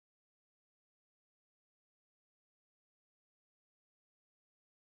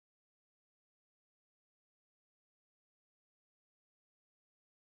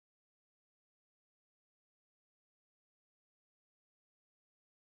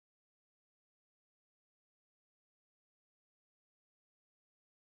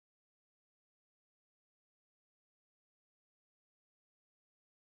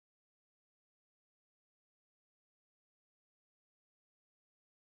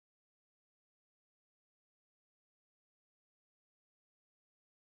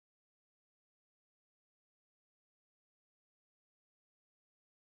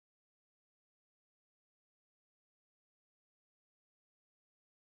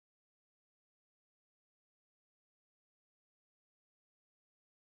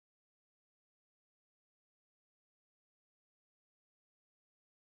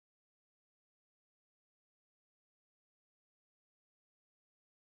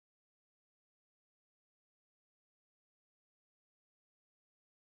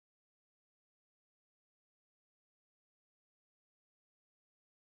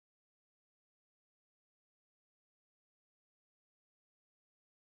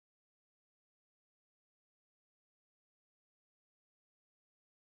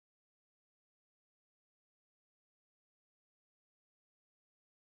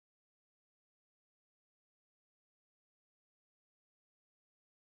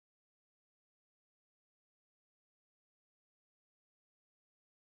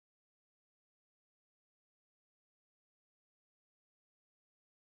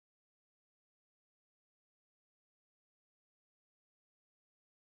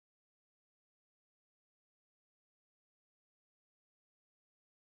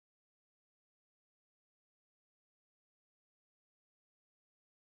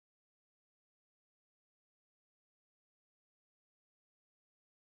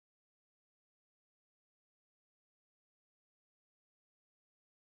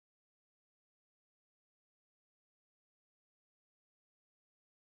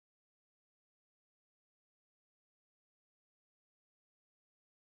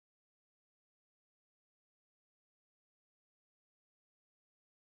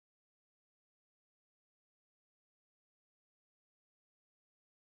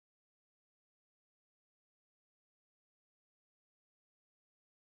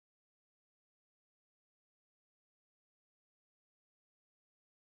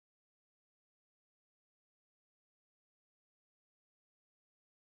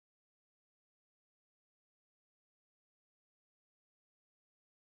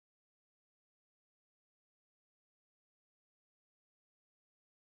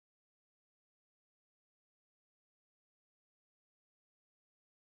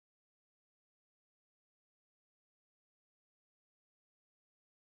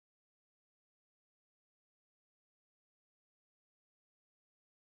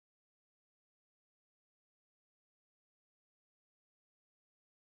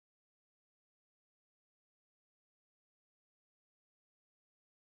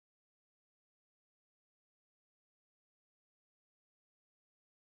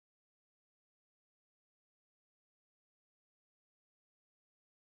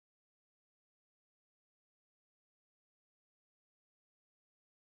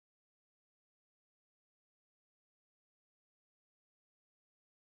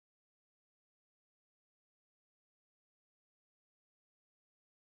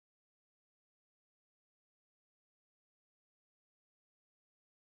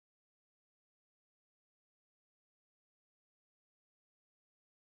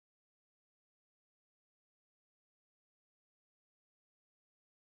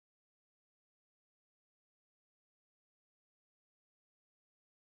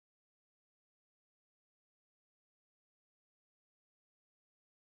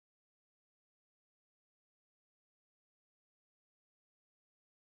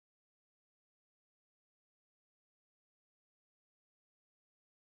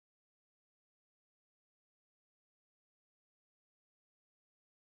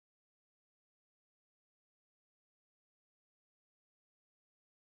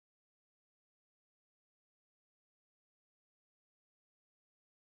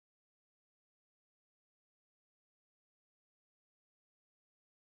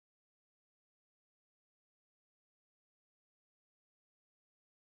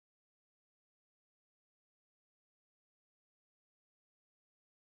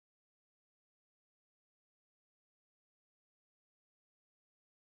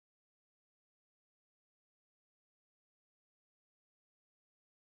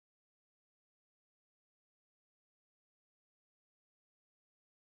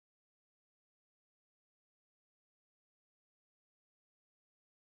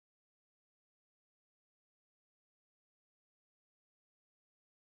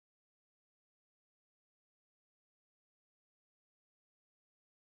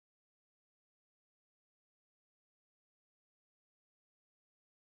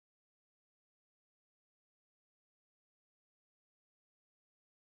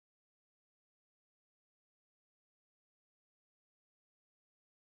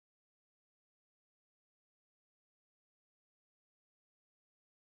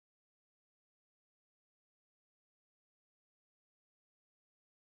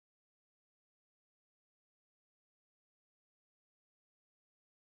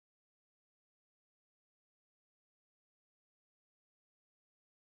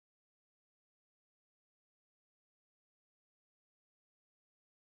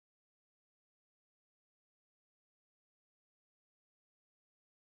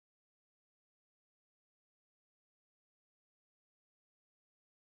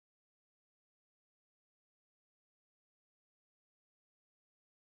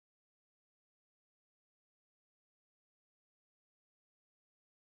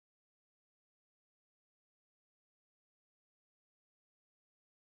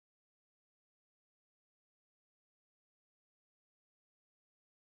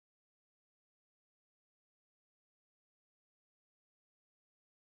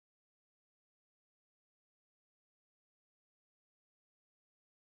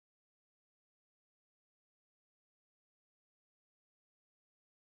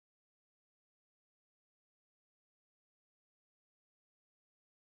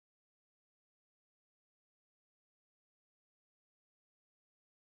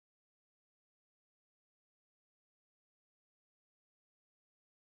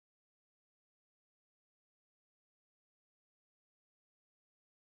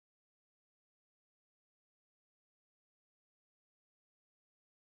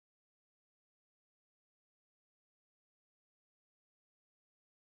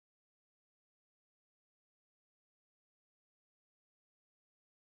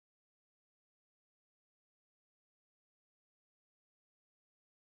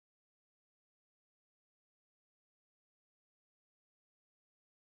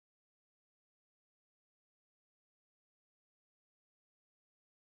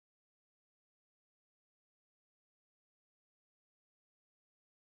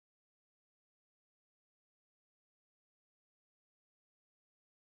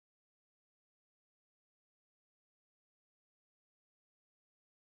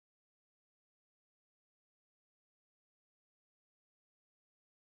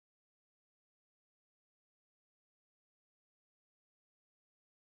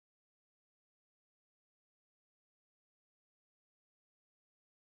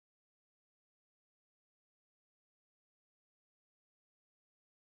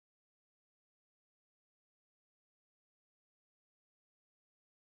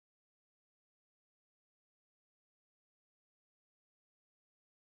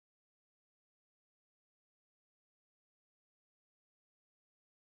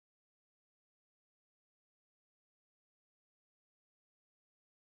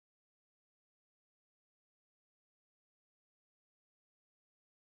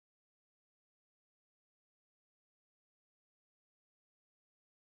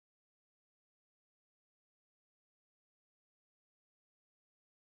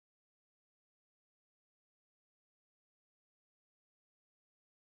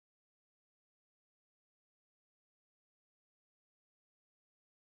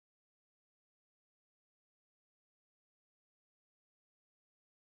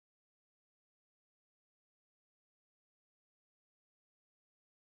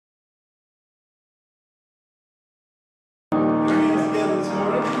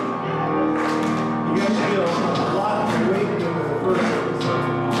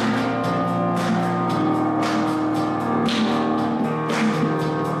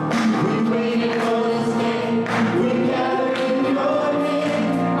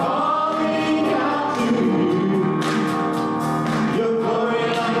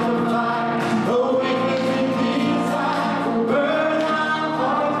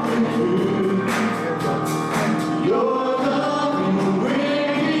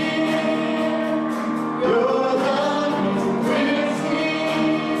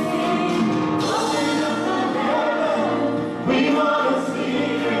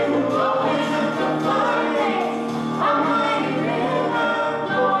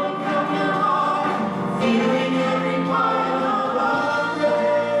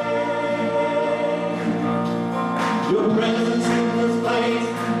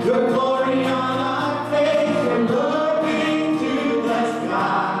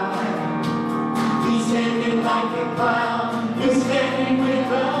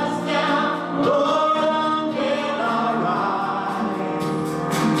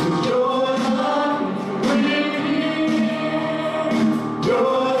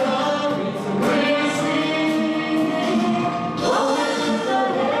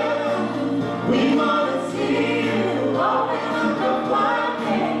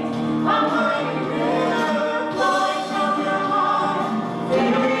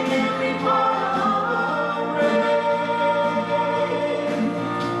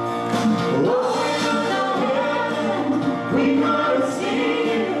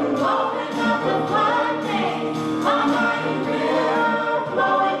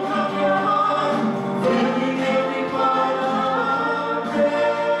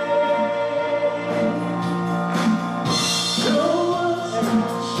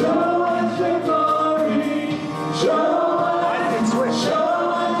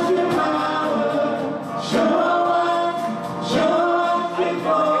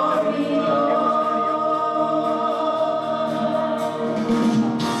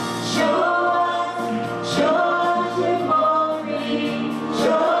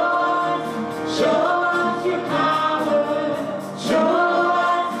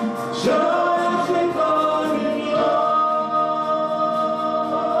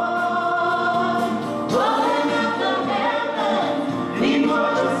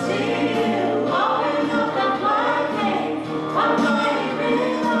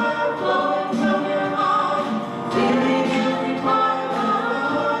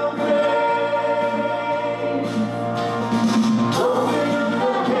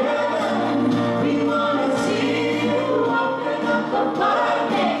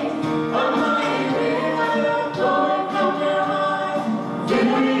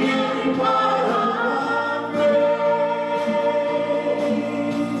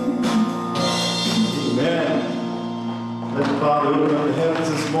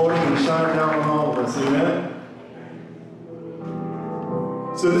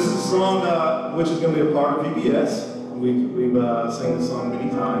So this is a song which is going to be a part of VBS. We've sang this song many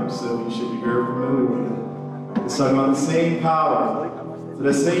times, so you should be very familiar with it. It's talking about the same power. So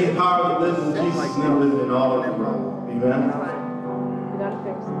the same power that lives in Jesus is now living in all of you. Amen? You gotta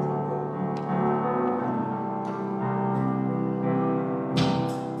fix it.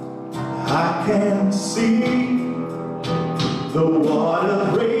 I can see the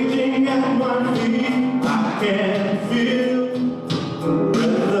water raging at my feet. I can feel the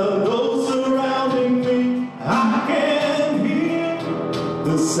breath of those surrounding me. I can hear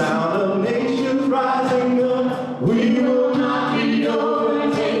the sound of nations rising up. We will not be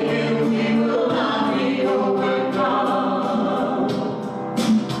overtaken. We will not be overcome.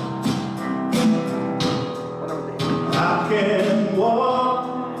 I can walk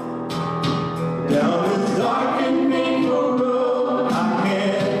down this dark and painful road. I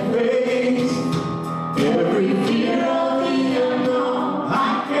can face every fear of the unknown.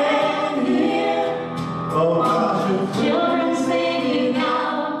 I can hear of children singing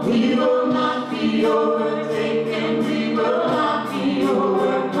out. We will not be overtaken. We will not be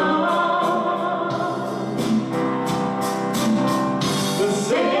overcome. The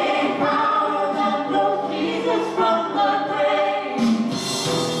same power that rose Jesus from the grave.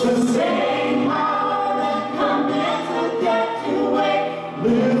 The same power that condemns the dead to wait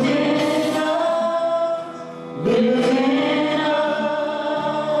lives in us, lives in us.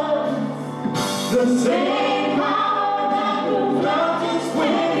 The same power that moves mountains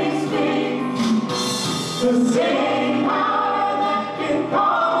when He speaks, the same power that can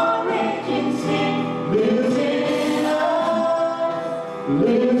calm a raging sea lives in us,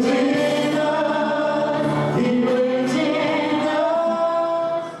 lives in us. He lives in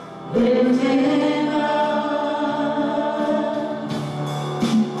us, lives in us.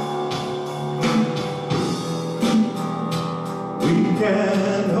 We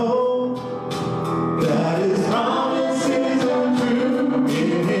can hope that His promises are true.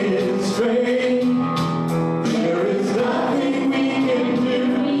 In His strength there is nothing we can do.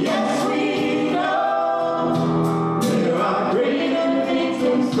 Yes, we know there are greater things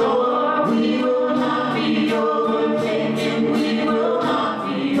in store.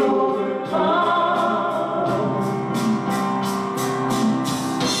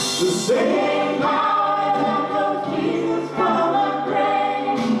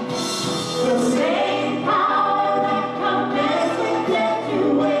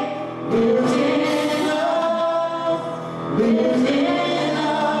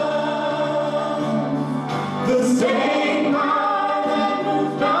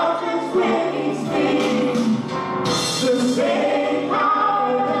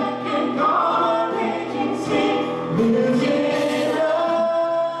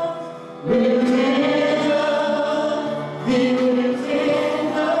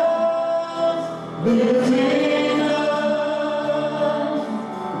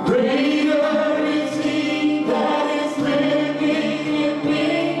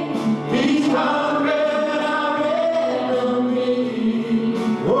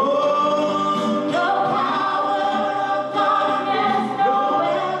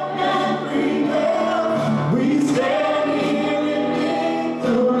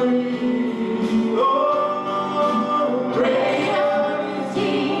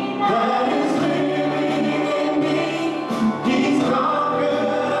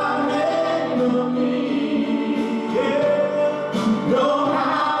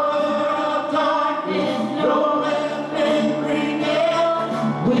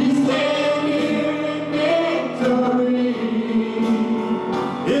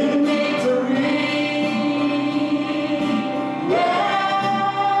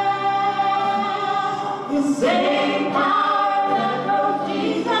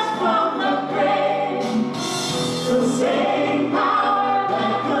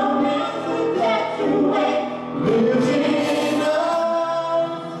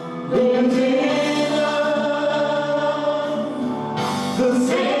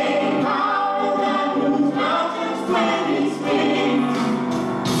 same power that moves mountains when He speaks.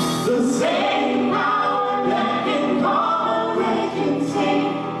 The same power that can calm a raging sea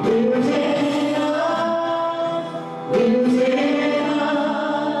lives in us, lives in us.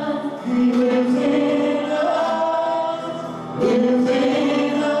 He lives in us, lives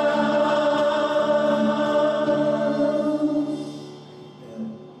in us.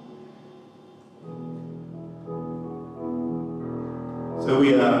 So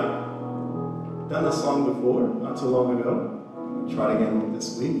we done this song before, not too long ago. We tried again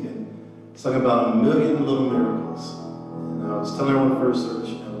this week and sung about 1,000,000 little miracles. And I was telling everyone first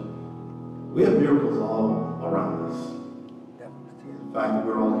service, we have miracles all around us. The fact that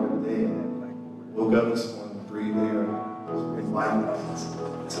we're all here today and woke up this morning, breathe air, breathe life,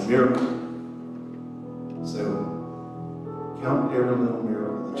 it's a miracle. So count every little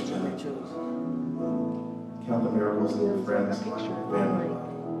miracle that you have. Count the miracles in your friends, your family.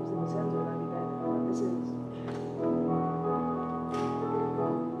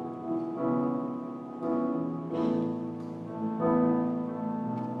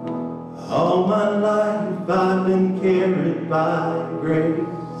 All my life I've been carried by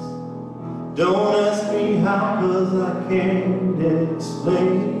grace. Don't ask me how, 'cause I can't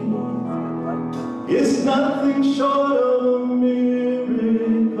explain. It's nothing short of a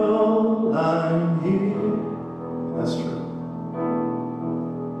miracle I'm here. That's true.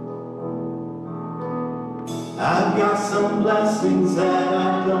 I've got some blessings that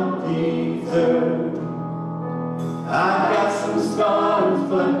I don't deserve. I've got some scars,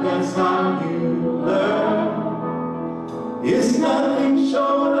 but that's how you learn. It's nothing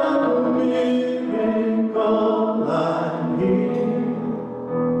short of a miracle I'm here.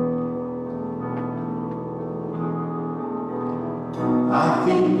 I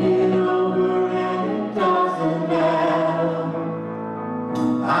think it over and it doesn't matter.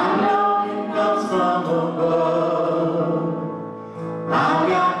 I know it comes from above. I've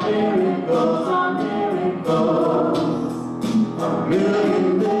got miracles on miracles, 1,000,000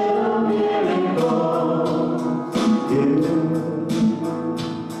 little miracles, yeah.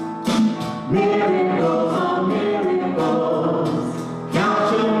 Miracles on miracles, count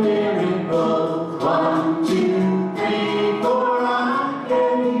your miracles, 1, 2, 3, 4, I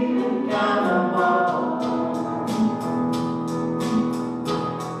can't even count them all.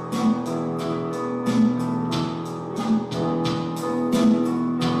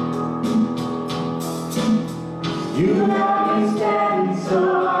 You have me steady so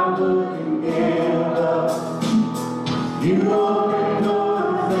I wouldn't give up. You open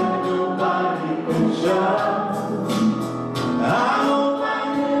doors that nobody can shut. I hope I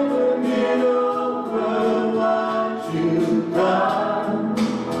never get over what you've done.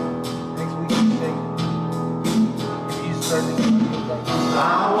 Next week you sing. If you start to sing,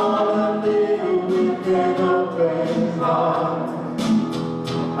 I wanna live with an open heart.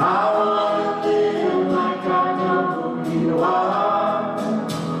 I wanna live like I know who you are.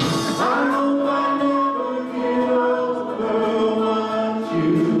 I hope I never get over what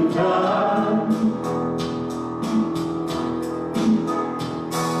you've done.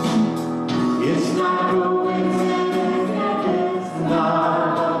 It's not coincidence and it's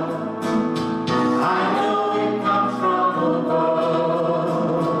not. I know it comes from above.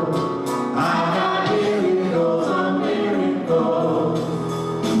 I got miracles on miracles,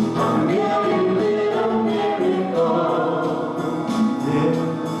 1,000,000 little miracles, yeah.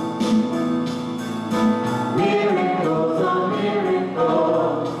 Miracles on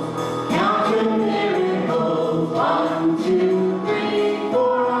miracles, count your miracles, 1, 2, 3,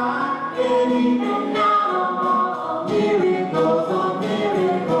 4, I can't even count them all. Miracles on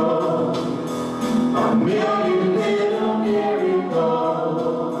miracles, 1,000,000 little miracles,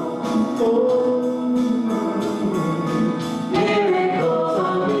 oh. Miracles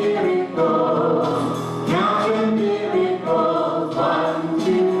on miracles, count your miracles, 1,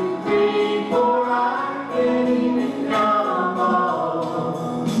 2, 3, 4, I can't even count them all.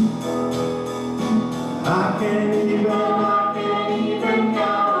 I can't even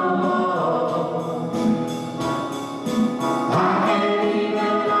count them all. I can't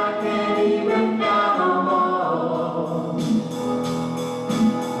even count them all.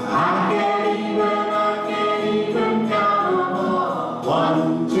 I can't even count them all.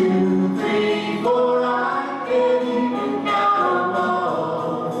 1, 2, 3, 4, I can't even count them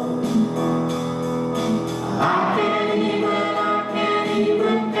all. I can't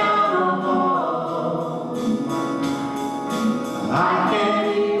even count them all.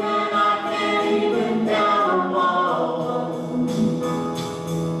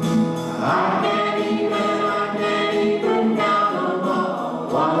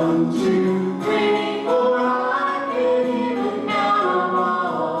 1, 2, 3, 4, I can't even count them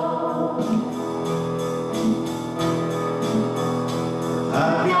all.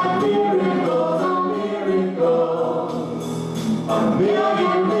 I've got miracles on miracles, a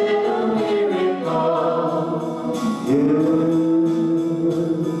million little miracles. Yeah.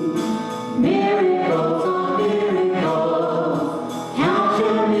 Miracles on miracles, count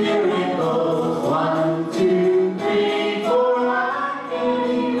your miracles. 1, 2, 3, 4, I can't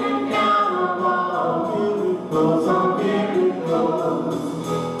even count them all. Miracles on miracles,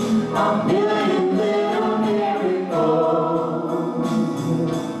 a million little miracles.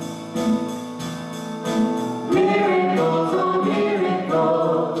 Miracles on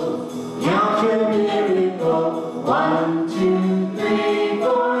miracles, count your miracles. 1, 2, 3,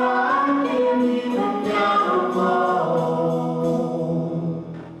 4, I can't even count them all.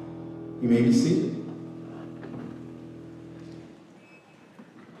 You may be seated.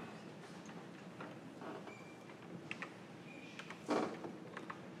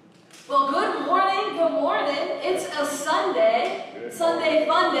 Well, good morning, good morning. It's a Sunday, Sunday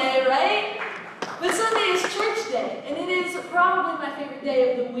fun day, right? But Sunday is church day, and it is probably my favorite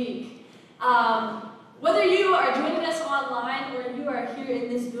day of the week. Whether you are joining us online or you are here in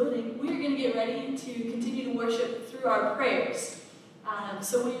this building, we are going to get ready to continue to worship through our prayers.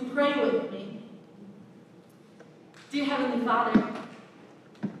 So will you pray with me? Dear Heavenly Father,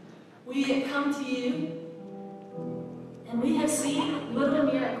 we come to you, and we have seen little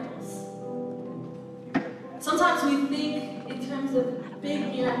miracles. Sometimes we think in terms of big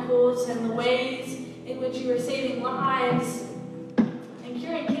miracles and the ways in which you are saving lives and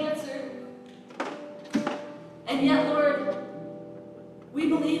curing cancer. And yet, Lord, we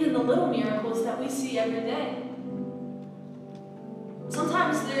believe in the little miracles that we see every day.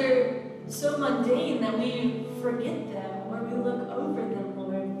 Sometimes they're so mundane that we forget them or we look over them,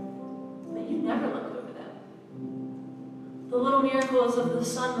 Lord, but you never look over them. The little miracles of the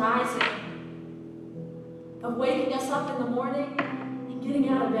sun rising, of waking us up in the morning and getting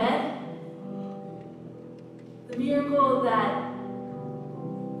out of bed. The miracle that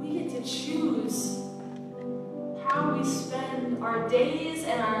we get to choose how we spend our days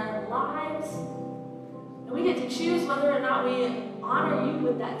and our lives. And we get to choose whether or not we honor you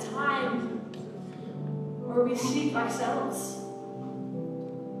with that time or we seek ourselves.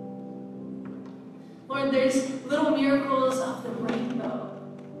 Lord, there's little miracles of the rainbow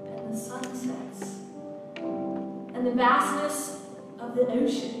and the sunsets and the vastness of the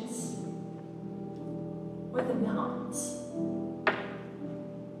oceans or the mountains.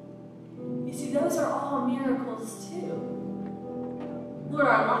 You see, those are all miracles too. Lord,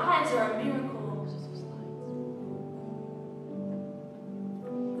 our lives are a miracle.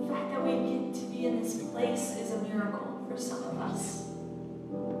 The fact that we get to be in this place is a miracle for some of us.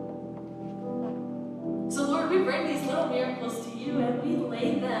 So Lord, we bring these little miracles to you and we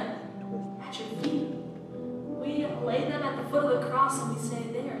lay them at your feet. We lay them at the foot of the cross and we say,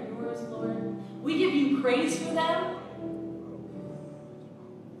 they are yours, Lord. We give you praise for them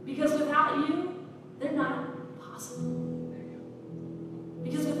because without you, they're not possible.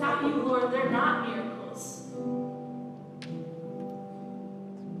 Because without you, Lord, they're not miracles.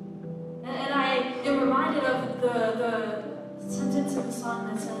 And I am reminded of the sentence in the song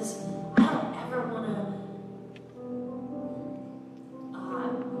that says, I don't ever want to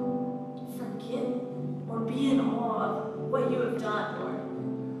forget or be in awe of what you have done, Lord.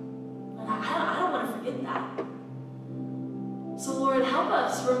 And I don't want to forget that. So Lord, help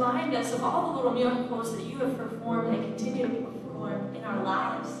us, remind us of all the little miracles that you have performed and continue to perform in our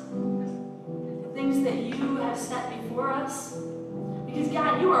lives. The things that you have set before us. Because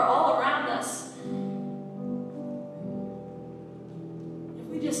God, you are all around us. If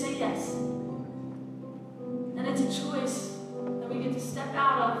we just say yes. And it's a choice that we get to step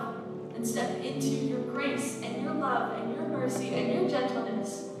out of and step into your grace and your love and your mercy and your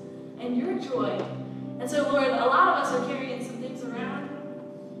gentleness and your joy. And so, Lord, a lot of us are carrying some things around.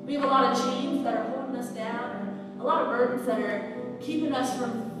 We have a lot of chains that are holding us down, a lot of burdens that are keeping us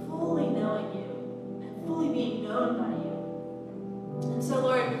from fully knowing you and fully being known by you. And so,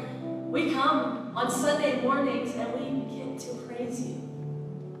 Lord, we come on Sunday mornings and we get to praise you.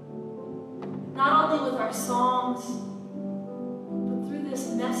 Not only with our songs, but through this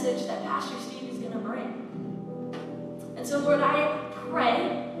message that Pastor Steve is going to bring. And so, Lord, I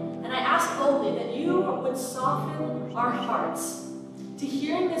pray and I ask boldly that you would soften our hearts to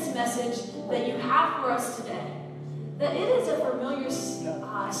hearing this message that you have for us today. That it is a familiar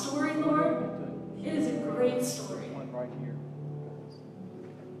story, Lord. It is a great story.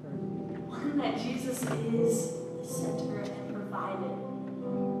 One that Jesus is the center and provided.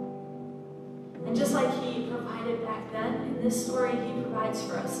 in this story, he provides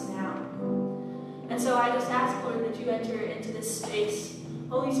for us now. And so I just ask, Lord, that you enter into this space.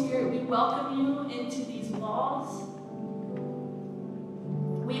 Holy Spirit, we welcome you into these walls.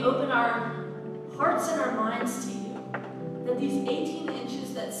 We open our hearts and our minds to you, that these 18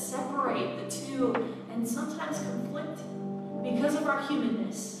 inches that separate the two and sometimes conflict because of our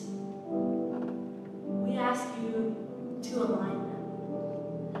humanness, we ask you to align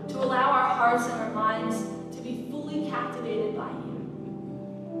them, to allow our hearts and our minds to be fully captivated by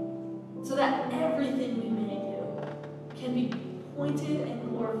you, so that everything we may do can be pointed and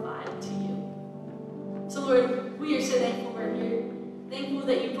glorified to you. So Lord, we are so thankful we're here. Thankful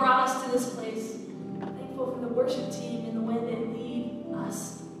that you brought us to this place. Thankful for the worship team and the way they lead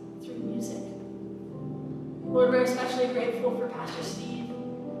us through music. Lord, we're especially grateful for Pastor Steve,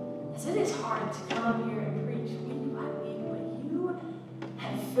 as it is hard to come up here and preach week by week, but you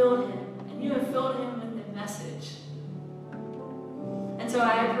have filled him, and you have filled him with a message. And so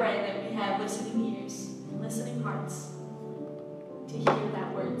I pray that we have listening ears and listening hearts to hear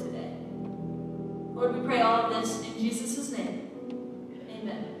that word today. Lord, we pray all of this in Jesus' name.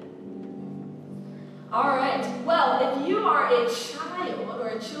 Amen. All right. Well, if you are a child or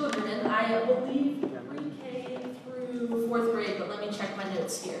a children, I believe pre-K through 4th grade, but let me check my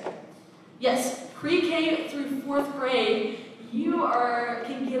notes here. Yes, pre-K through 4th grade, you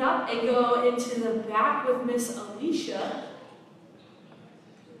can get up and go into the back with Miss Alicia.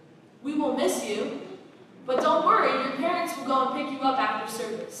 We will miss you, but don't worry, your parents will go and pick you up after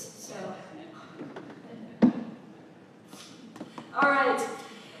service. So, all right.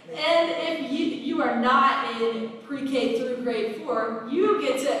 And if you are not in pre-K through grade 4, you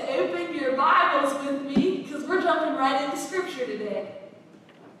get to open your Bibles with me, because we're jumping right into Scripture today.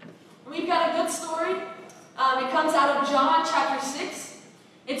 And we've got a good story. It comes out of John chapter 6.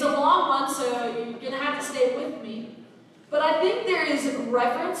 It's a long one, so you're going to have to stay with me. But I think there is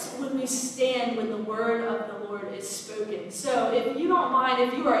reverence when we stand when the word of the Lord is spoken. So if you don't mind,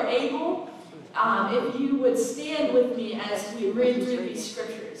 if you are able, if you would stand with me as we read through these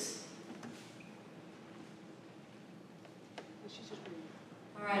scriptures.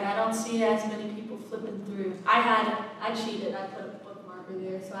 All right, I don't see as many people flipping through. I cheated. I put a bookmarker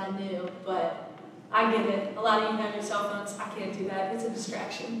there, so I knew, but I get it. A lot of you have your cell phones. I can't do that. It's a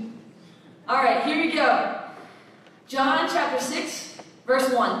distraction. All right, here we go. John chapter 6, verse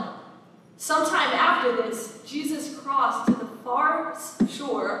 1. Sometime after this, Jesus crossed to the far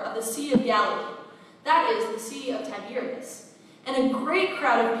shore of the Sea of Galilee. That is the Sea of Tiberias. And a great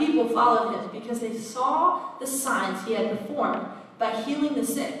crowd of people followed him because they saw the signs he had performed by healing the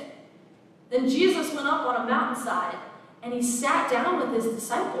sick. Then Jesus went up on a mountainside, and he sat down with his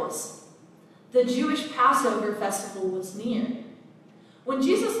disciples. The Jewish Passover festival was near. When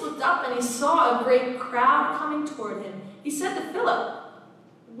Jesus looked up and he saw a great crowd coming toward him, he said to Philip,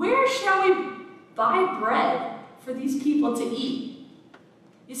 "Where shall we buy bread for these people to eat?"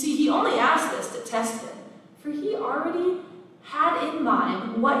 You see, he only asked this to test him, for he already had in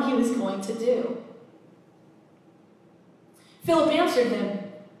mind what he was going to do. Philip answered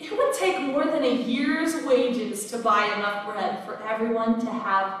him, "It would take more than a year's wages to buy enough bread for everyone to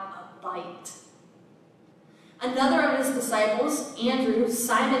have a bite." Another of his disciples, Andrew,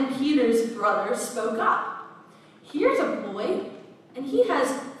 Simon Peter's brother, spoke up. "Here's a boy, and he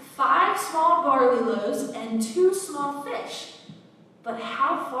has 5 small barley loaves and 2 small fish. But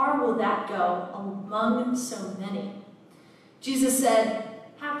how far will that go among so many?" Jesus said,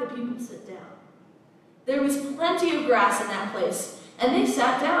 "Have the people sit down." There was plenty of grass in that place, and they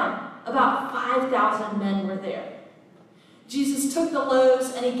sat down. About 5,000 men were there. Jesus took the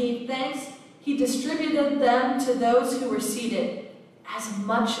loaves and he gave thanks. He distributed them to those who were seated, as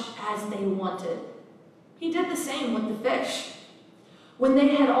much as they wanted. He did the same with the fish. When they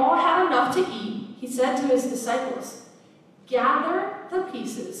had all had enough to eat, he said to his disciples, "Gather the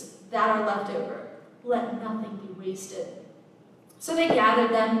pieces that are left over. Let nothing be wasted." So they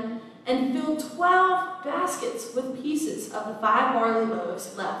gathered them and filled 12 baskets with pieces of the 5 barley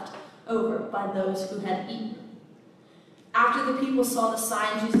loaves left over by those who had eaten. After the people saw the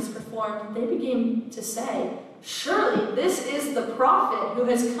sign Jesus performed, they began to say, "Surely this is the prophet who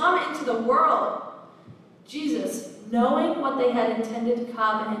has come into the world." Jesus, knowing what they had intended to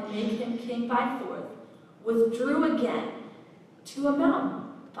come and make him king by force, withdrew again to a mountain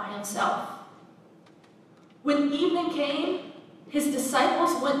by himself. When evening came, his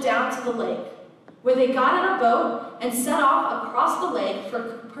disciples went down to the lake, where they got in a boat and set off across the lake for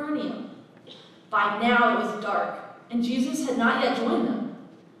Capernaum. By now it was dark, and Jesus had not yet joined them.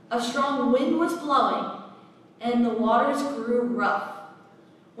 A strong wind was blowing, and the waters grew rough.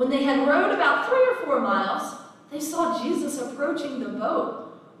 When they had rowed about 3 or 4 miles, They saw Jesus approaching the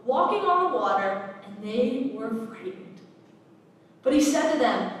boat, walking on the water, and they were frightened. But he said to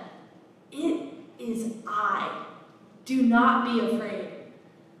them, "It is I. Do not be afraid."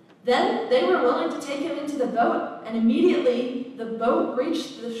 Then they were willing to take him into the boat, and immediately the boat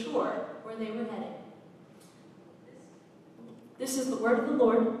reached the shore where they were headed. This is the word of the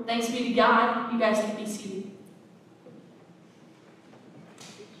Lord. Thanks be to God. You guys can be seated.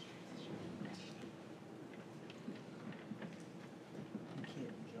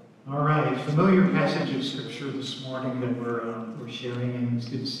 All right, familiar passage of Scripture this morning that we're sharing, and it's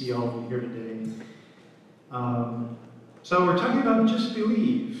good to see all of you here today. So we're talking about just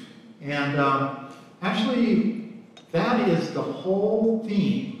believe, and actually that is the whole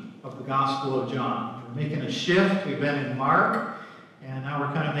theme of the Gospel of John. We're making a shift. We've been in Mark, and now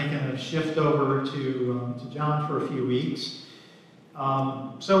we're kind of making a shift over to John for a few weeks.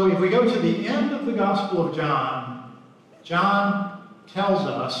 So if we go to the end of the Gospel of John, John tells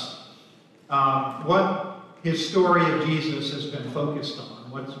us what his story of Jesus has been focused on,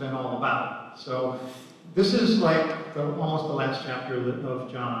 what it's been all about. So this is like almost the last chapter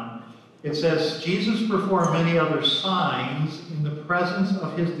of John. It says, Jesus performed many other signs in the presence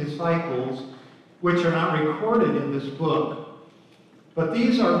of his disciples, which are not recorded in this book. But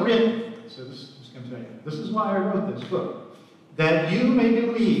these are written, so this is going to tell you, this is why I wrote this book, that you may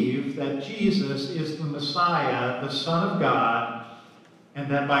believe that Jesus is the Messiah, the Son of God, and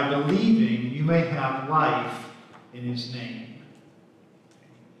that by believing you may have life in his name.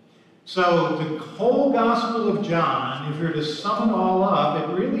 So the whole Gospel of John, if you were to sum it all up,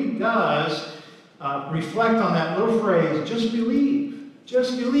 it really does reflect on that little phrase, just believe.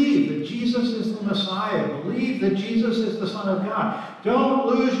 Just believe that Jesus is the Messiah. Believe that Jesus is the Son of God. Don't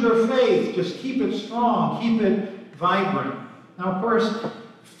lose your faith. Just keep it strong. Keep it vibrant. Now, of course,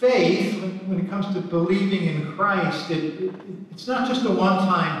 faith, when it comes to believing in Christ, it's not just a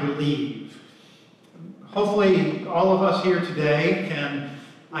one-time believe. Hopefully, all of us here today can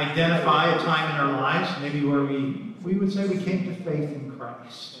identify a time in our lives, maybe where we would say we came to faith in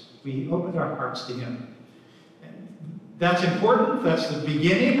Christ. We opened our hearts to him. That's important. That's the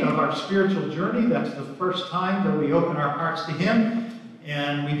beginning of our spiritual journey. That's the first time that we open our hearts to him.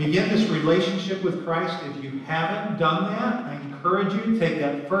 And we begin this relationship with Christ. If you haven't done that, I encourage you to take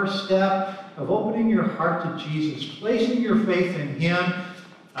that first step of opening your heart to Jesus, placing your faith in him.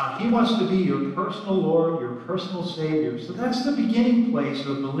 He wants to be your personal Lord, your personal Savior. So that's the beginning place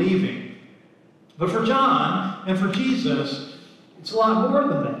of believing. But for John and for Jesus, it's a lot more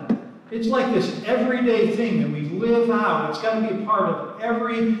than that. It's like this everyday thing that we live out. It's got to be a part of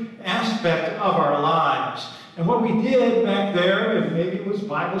every aspect of our lives. And what we did back there, maybe it was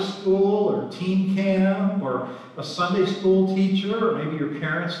Bible school or teen camp or a Sunday school teacher, or maybe your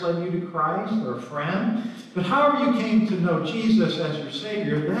parents led you to Christ or a friend. But however you came to know Jesus as your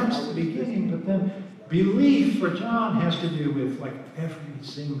Savior, that's the beginning. But then belief for John has to do with like every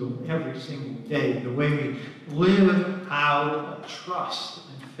single day, the way we live out trust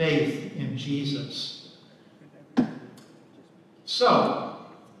and faith in Jesus. So,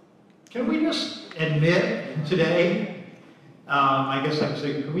 can we just admit today, I guess I would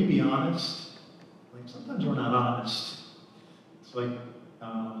say, can we be honest? Like, sometimes we're not honest. It's like,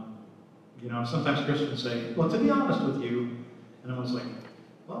 sometimes Christians say, well, to be honest with you, and I was like,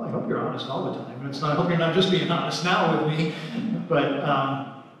 well, I hope you're honest all the time. And it's not, I hope you're not just being honest now with me, but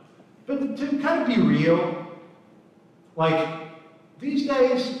to kind of be real, like, these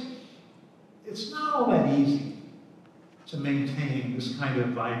days, it's not all that easy to maintain this kind of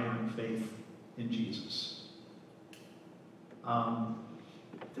vibrant faith in Jesus.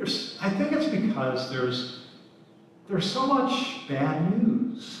 I think it's because there's so much bad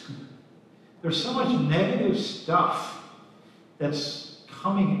news. There's so much negative stuff that's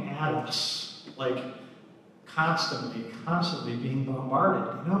coming at us, like constantly being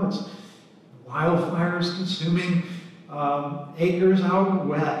bombarded. It's wildfires consuming acres out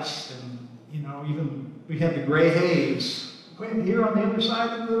west, and even we had the gray haze here on the other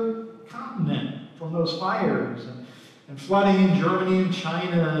side of the continent from those fires, and flooding in Germany and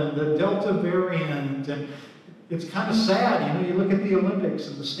China, and the Delta variant, and it's kind of sad. You look at the Olympics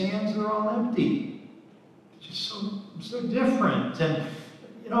and the stands are all empty. It's just so different, and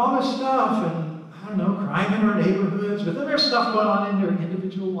all this stuff, and I don't know, crime in our neighborhoods, but then there's stuff going on in their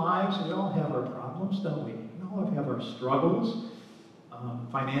individual lives. We all have our problems, don't we? We all have our struggles,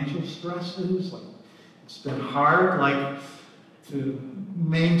 financial stresses. Like, it's been hard, to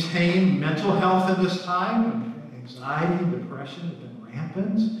maintain mental health in this time. Anxiety and depression have been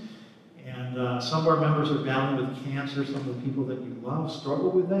rampant. And some of our members are battling with cancer. Some of the people that you love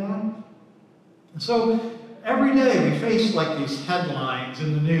struggle with that. And so every day we face like these headlines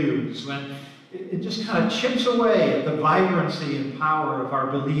in the news when it just kind of chips away at the vibrancy and power of our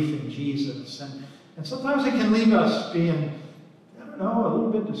belief in Jesus. And sometimes it can leave us being, I don't know, a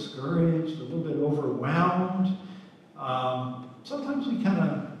little bit discouraged, a little bit overwhelmed. Sometimes we kind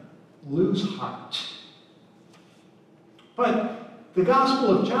of lose heart. But the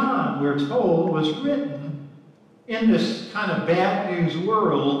Gospel of John, we're told, was written in this kind of bad news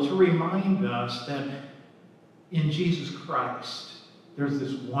world to remind us that in Jesus Christ, there's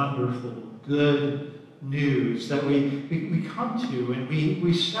this wonderful, good news that we come to and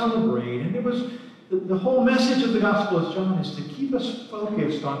we celebrate. And it was the whole message of the Gospel of John is to keep us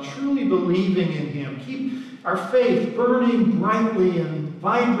focused on truly believing in Him, keep our faith burning brightly and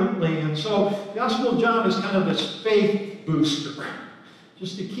vibrantly. And so the Gospel of John is kind of this faith booster,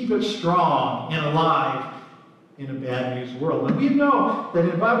 just to keep it strong and alive in a bad news world. And we know that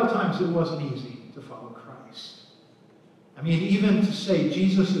in Bible times it wasn't easy to follow Christ. I mean, even to say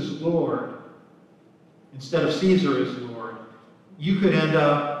Jesus is Lord instead of Caesar is Lord, you could end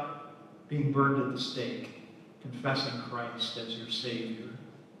up being burned at the stake, confessing Christ as your Savior.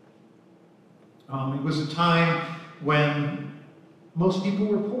 It was a time when most people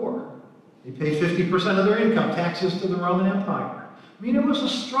were poor. They paid 50% of their income taxes to the Roman Empire. I mean, it was a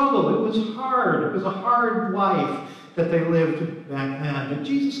struggle. It was hard. It was a hard life that they lived back then. But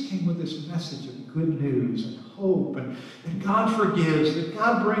Jesus came with this message of good news and hope, and that God forgives, that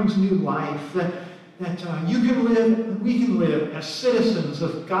God brings new life, that you can live and we can live as citizens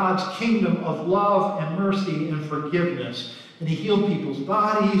of God's kingdom of love and mercy and forgiveness. And He healed people's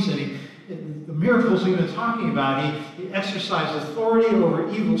bodies, and the miracles we've been talking about, He exercised authority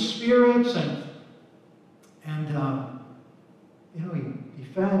over evil spirits, and He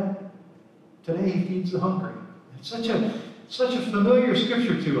fed. Today He feeds the hungry. It's such a familiar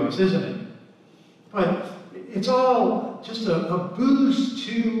scripture to us, isn't it? But it's all just a boost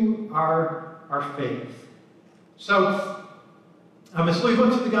to our faith. So, as we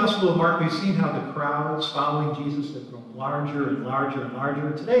went through the Gospel of Mark, we've seen how the crowds following Jesus have grown larger and larger and larger.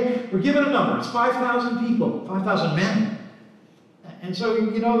 And today, we're given a number. It's 5,000 people, 5,000 men. And so,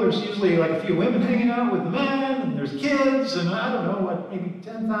 there's usually like a few women hanging out with the men, and there's kids, and I don't know, maybe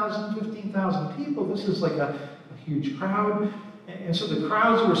 10,000, 15,000 people. This is like a huge crowd. And so the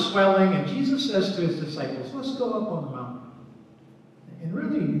crowds were swelling, and Jesus says to His disciples, let's go up on the mountain. And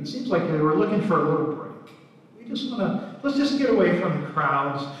really, it seems like they were looking for a little break. Let's just get away from the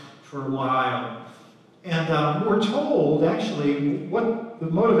crowds for a while. And we're told, actually, what the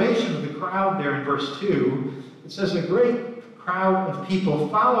motivation of the crowd there in verse 2. It says a great crowd of people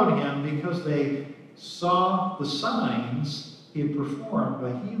followed Him because they saw the signs He had performed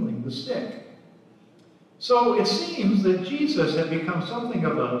by healing the sick. So it seems that Jesus had become something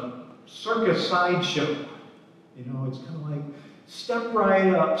of a circus sideshow. It's kind of like, step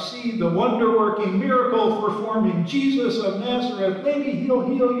right up, see the wonder-working, miracle-performing Jesus of Nazareth. Maybe He'll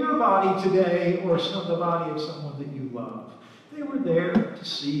heal your body today, or the body of someone that you love. They were there to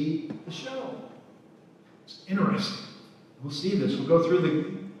see the show. It's interesting. We'll see this. We'll go through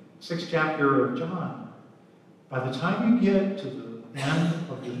the 6th chapter of John. By the time you get to the end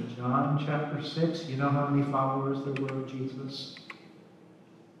of John chapter 6, you know how many followers there were of Jesus?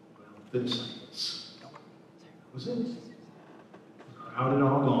 Well, the disciples. Was it? Crowd had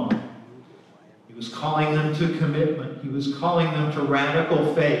all gone. He was calling them to commitment. He was calling them to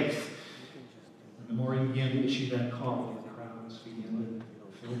radical faith. And the more He began to issue that call, the crowds began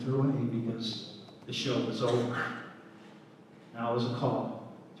to filter away because the show was over. Now was a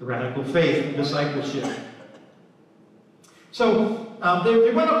call to radical faith and discipleship. So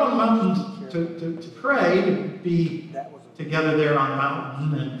they went up on the mountain to pray, to be together there on the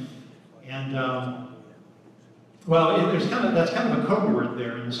mountain, that's kind of a code word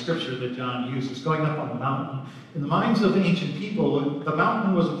there in the scripture that John uses, going up on the mountain. In the minds of the ancient people, the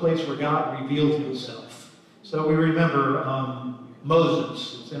mountain was a place where God revealed Himself. So we remember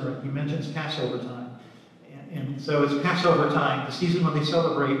Moses. He mentions Passover time. And so it's Passover time, the season when they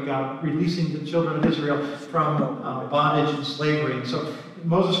celebrate God releasing the children of Israel from bondage and slavery. And so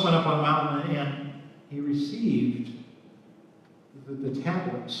Moses went up on the mountain and he received the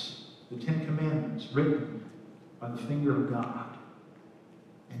tablets, the 10 Commandments, written by the finger of God.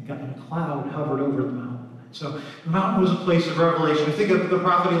 And a cloud hovered over the mountain. So the mountain was a place of revelation. I think of the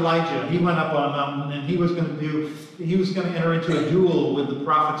prophet Elijah. He went up on a mountain and he was going to enter into a duel with the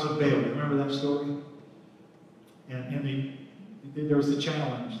prophets of Baal. You remember that story? And there was the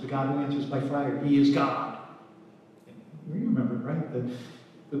challenge, the God who answers by fire. He is God. You remember, right?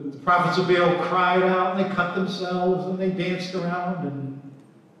 The prophets of Baal cried out, and they cut themselves, and they danced around, and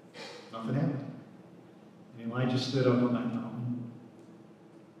nothing happened. And Elijah stood up on that mountain.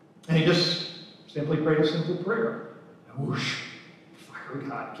 And he just simply prayed a simple prayer. And whoosh, the fire of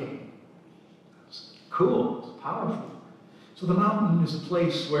God came. That was cool. It was powerful. So the mountain is a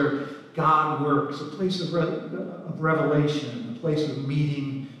place where God works, a place of revelation, a place of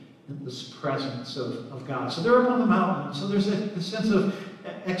meeting in this presence of God. So they're up on the mountain. So there's a sense of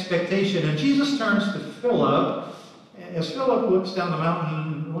expectation. And Jesus turns to Philip. As Philip looks down the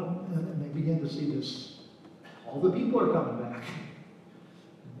mountain, and they begin to see this, all the people are coming back.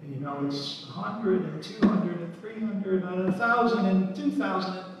 You know, it's 100 and 200 and 300 and 1,000 and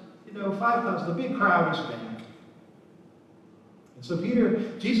 2,000 and, 5,000. The big crowd is back. And so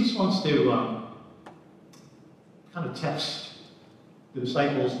Jesus wants to kind of test the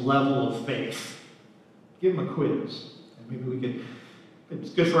disciples' level of faith. Give them a quiz. And maybe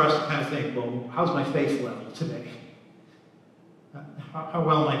it's good for us to kind of think, well, how's my faith level today? How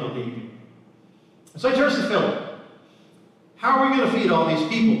well am I believing? And so he turns to Philip. How are we going to feed all these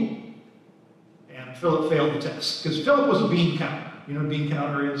people? And Philip failed the test. Because Philip was a bean counter. You know what a bean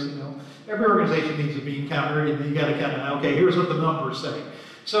counter is? Every organization needs a bean counter. And you got to kind of, okay, here's what the numbers say.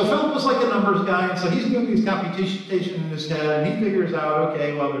 So Philip was like a numbers guy. And so he's doing these computations in his head. And he figures out,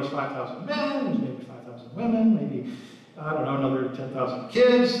 okay, well, there's 5,000 men. There's maybe 5,000 women. Maybe, I don't know, another 10,000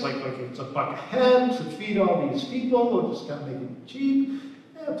 kids. Like it's $1 a head to feed all these people. We'll just kind of make it cheap.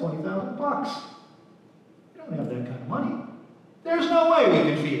 Yeah, $20,000. We don't have that kind of money. There's no way we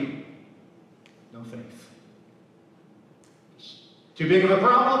can feed them. No faith. It's too big of a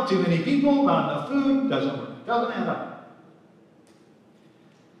problem, too many people, not enough food, doesn't work. Doesn't add up.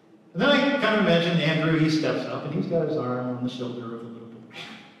 And then I kind of imagine Andrew, he steps up and he's got his arm on the shoulder of a little boy.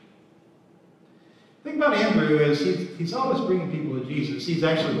 The thing about Andrew is he's always bringing people to Jesus. He's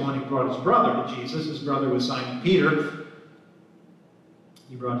actually the one who brought his brother to Jesus. His brother was Simon Peter.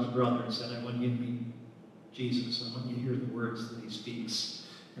 He brought his brother and said, I want you to meet Jesus. I want you to hear the words that he speaks.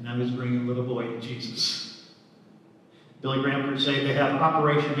 And now he's bringing a little boy to Jesus. Billy Graham Crusade, they have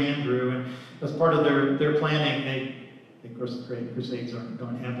Operation Andrew, and as part of their planning, of course the Crusades aren't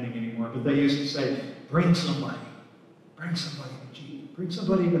happening anymore, but they used to say, bring somebody to Jesus. Bring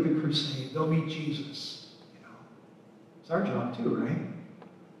somebody to the crusade. They'll meet Jesus. It's our job too, right?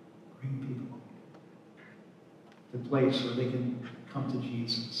 Bring people to the place where they can come to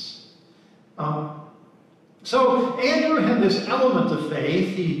Jesus. So Andrew had this element of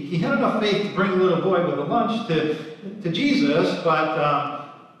faith. He had enough faith to bring a little boy with a lunch to Jesus,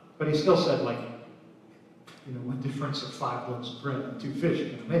 but he still said, what difference are 5 loaves of bread and 2 fish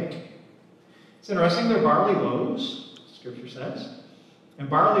going to make? It's interesting, they're barley loaves, Scripture says. And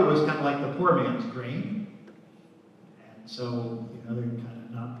barley was kind of like the poor man's grain. And so, they're kind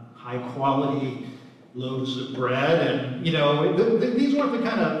of not high quality loaves of bread. And, these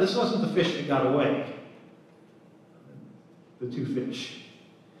weren't this wasn't the fish that got away. The 2 fish.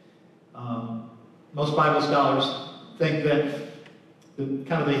 Most Bible scholars think that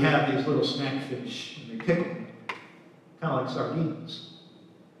they have these little snack fish and they pickle them, kind of like sardines.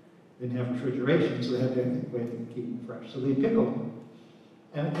 They didn't have refrigeration, so they had to way to keep them fresh. So they pickled them.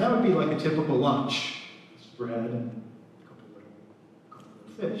 And that would be like a typical lunch. It's bread and a couple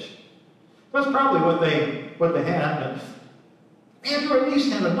little fish. That's probably what they had. But Andrew at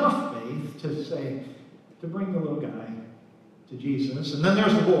least had enough faith to bring the little guy to Jesus. And then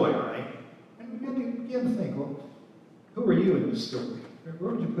there's the boy, right? And we begin to think, well, who are you in this story?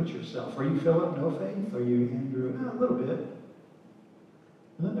 Where would you put yourself? Are you Philip, no faith? Are you Andrew? A little bit.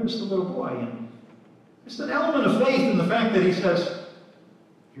 And then there's the little boy. And there's an element of faith in the fact that he says,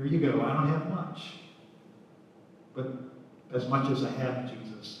 here you go, I don't have much. But as much as I have,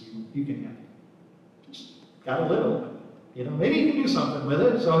 Jesus, you can have it. Just got a little. Maybe you can do something with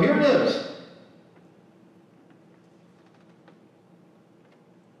it. So here it is.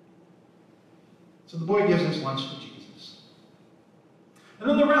 So the boy gives his lunch to Jesus. And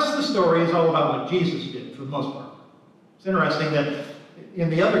then the rest of the story is all about what Jesus did, for the most part. It's interesting that in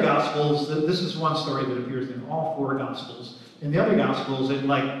the other Gospels, this is one story that appears in all 4 Gospels. In the other Gospels,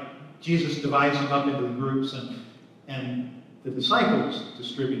 Jesus divides them up into the groups, and the disciples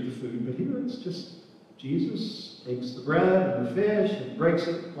distribute the food. But here it's just Jesus takes the bread and the fish and breaks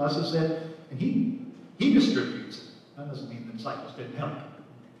it, blesses it, and he distributes it. That doesn't mean the disciples didn't help.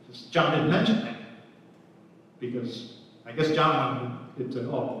 John didn't mention that. Because I guess John wanted it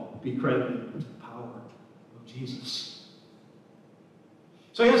to all be credited to the power of Jesus.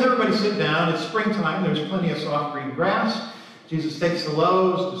 So he has everybody sit down. It's springtime. There's plenty of soft green grass. Jesus takes the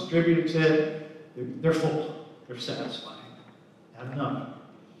loaves, distributes it. They're full. They're satisfied. Had enough.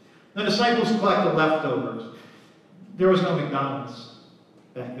 The disciples collect the leftovers. There was no McDonald's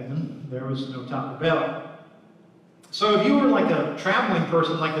back then. There was no Taco Bell. So if you were like a traveling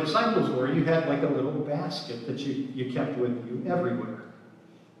person like the disciples were, you had like a little basket that you kept with you everywhere.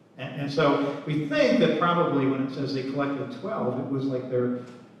 And so we think that probably when it says they collected 12, it was like their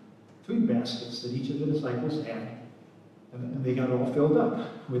food baskets that each of the disciples had. And they got all filled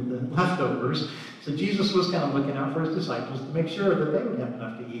up with the leftovers. So Jesus was kind of looking out for his disciples to make sure that they would have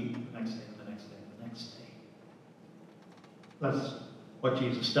enough to eat the next day, and the next day, and the next day. That's what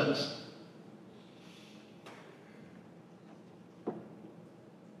Jesus does.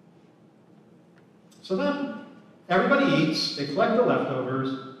 So then, everybody eats, they collect the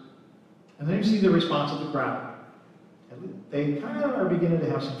leftovers, and then you see the response of the crowd. They kind of are beginning to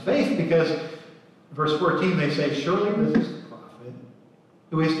have some faith because verse 14 they say, surely this is the prophet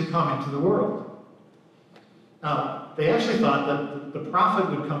who is to come into the world. Now, they actually thought that the prophet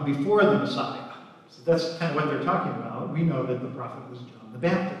would come before the Messiah. So that's kind of what they're talking about. We know that the prophet was John the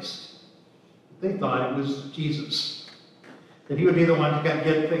Baptist. They thought it was Jesus. That he would be the one to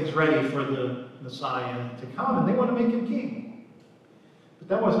get things ready for the Messiah to come, and they want to make him king. But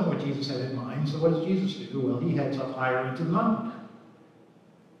that wasn't what Jesus had in mind. So what does Jesus do? Well, he heads up higher into the mountain.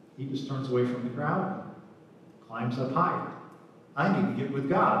 He just turns away from the crowd, climbs up higher. I need to get with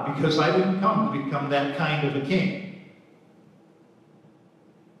God because I didn't come to become that kind of a king.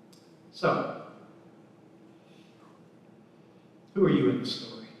 So, who are you in the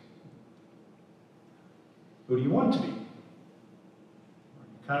story? Who do you want to be?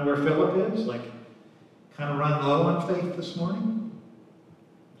 Kind of where Philip is, like kind of run low on faith this morning?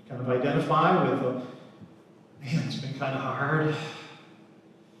 You kind of identify with, man, it's been kind of hard.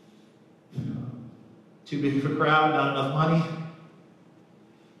 Too big of a crowd, not enough money.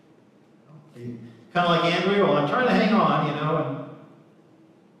 Kind of like Andrea, well, I'm trying to hang on, and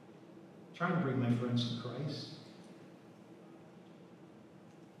trying to bring my friends to Christ.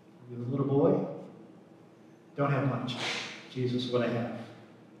 You're a little boy, don't have much. Jesus, what I have,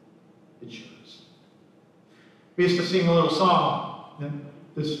 it's yours. We used to sing a little song that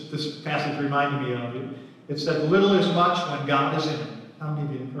this passage reminded me of. It said, little is much when God is in it. How many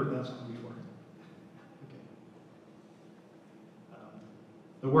of you have heard that song before? Okay.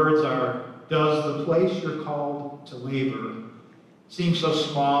 The words are, does the place you're called to labor seem so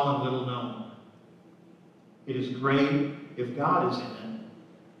small and little known? It is great if God is in it,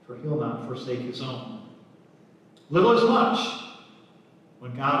 for he'll not forsake his own. Little is much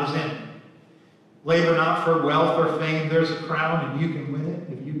when God is in it. Labor not for wealth or fame. There's a crown and you can win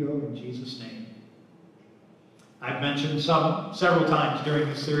it if you go in Jesus' name. I've mentioned several times during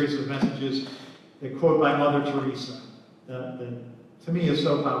this series of messages the quote by Mother Teresa that to me is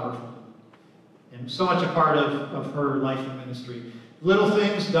so powerful and so much a part of her life and ministry. Little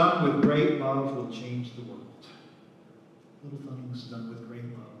things done with great love will change the world. Little things done with great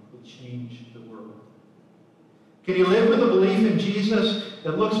love will change the world. Can you live with a belief in Jesus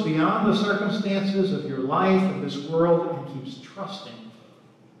that looks beyond the circumstances of your life and this world and keeps trusting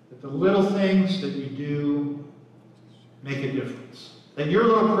that the little things that you do make a difference? That your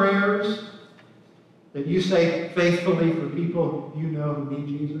little prayers that you say faithfully for people you know who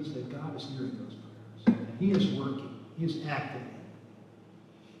need Jesus, that God is hearing those prayers. And he is working. He is active.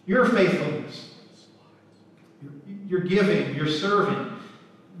 Your faithfulness, your giving, your serving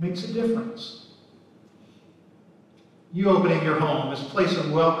makes a difference. You opening your home, this place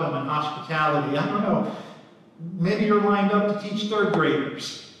of welcome and hospitality. I don't know. Maybe you're lined up to teach third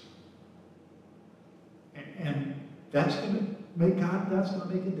graders. And that's going to make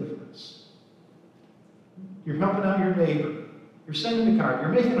a difference. You're helping out your neighbor. You're sending a card.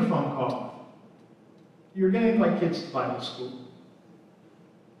 You're making a phone call. You're getting my kids to Bible school.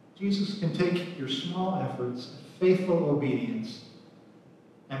 Jesus can take your small efforts, faithful obedience,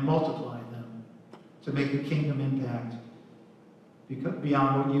 and multiply them to make a kingdom impact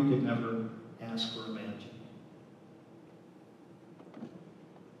beyond what you could never ask or imagine.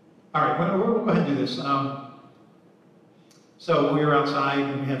 All right, we'll go ahead and do this. So we were outside,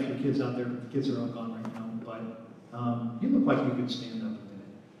 and we have a few kids out there. The kids are all gone right now, but you look like you could stand up a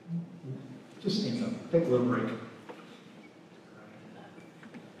minute. Just stand up. Take a little break.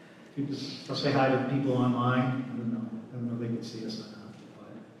 You just, I'll say hi to the people online. I don't know if they can see us or not,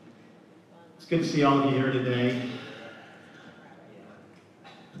 but it's good to see all of you here today.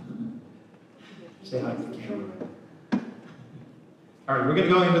 Say hi to the camera. All right, we're going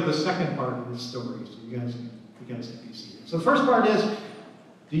to go into the second part of this story, so you guys can be seated. So the first part is,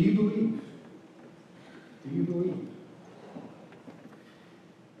 do you believe? Do you believe?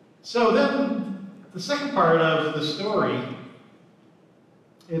 So then, the second part of the story,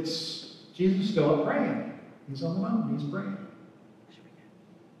 it's Jesus still up praying. He's on the mountain, he's praying.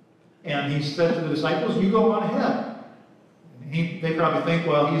 And he said to the disciples, you go on ahead. they probably think,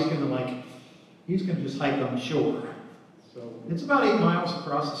 well, he's going to just hike on the shore. So it's about 8 miles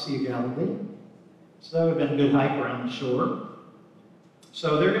across the Sea of Galilee. So that would have been a good hike around the shore.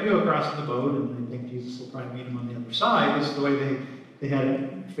 So they're going to go across in the boat, and they think Jesus will probably meet them on the other side. This is the way they had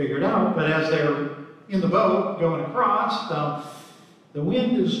it figured out. But as they're in the boat going across, the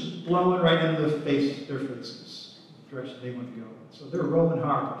wind is blowing right into their faces, the direction they want to go. So they're rowing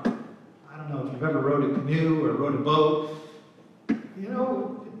hard. I don't know if you've ever rowed a canoe or rowed a boat. You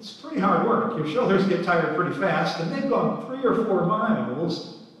know, it's pretty hard work. Your shoulders get tired pretty fast, and they've gone 3 or 4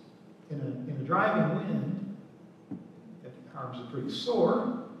 miles in a driving wind. The arms are pretty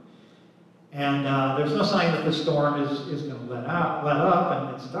sore. And there's no sign that the storm is going to let up,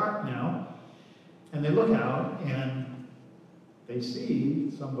 and it's dark now. And they look out, and they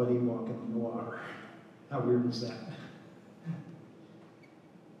see somebody walking on the water. How weird is that?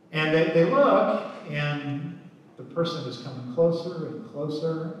 And they look, and the person is coming closer and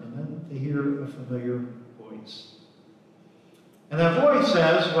closer, and then they hear a familiar voice. And that voice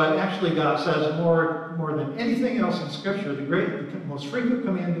says what actually God says more than anything else in Scripture, the most frequent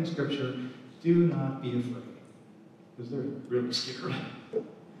command in Scripture: do not be afraid. Because they're really scared.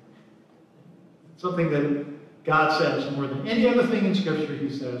 Something that God says more than any other thing in Scripture, he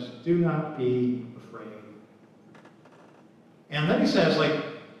says, do not be afraid. And then he says, like,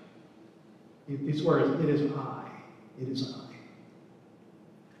 these words, it is I. It is I.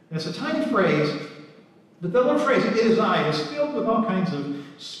 And it's a tiny phrase, but the little phrase, it is I, is filled with all kinds of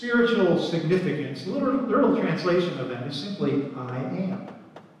spiritual significance. The literal translation of that is simply, I am.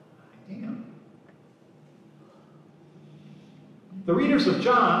 I am. The readers of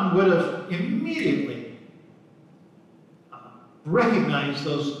John would have immediately recognized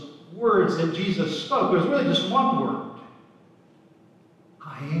those words that Jesus spoke. It was really just one word.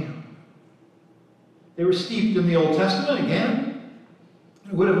 I am. They were steeped in the Old Testament again.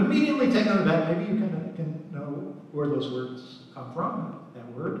 It would have immediately taken them back. Maybe you can know where those words come from, that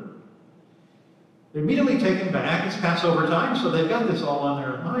word. They're immediately taken back. It's Passover time, so they've got this all on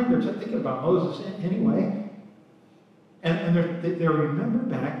their mind. They're thinking about Moses anyway. And they remember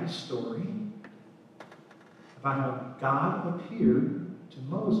back the story about how God appeared to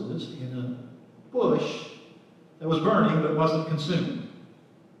Moses in a bush that was burning but wasn't consumed.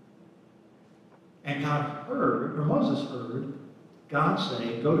 And Moses heard God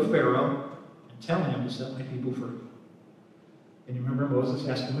say, go to Pharaoh and tell him to set my people free. And you remember Moses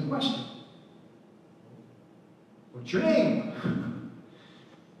asked him a question. What's your name?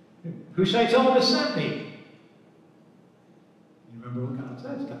 Who should I tell him to send me? You remember what God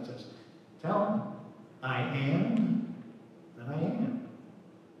says? God says, tell him, I am that I am.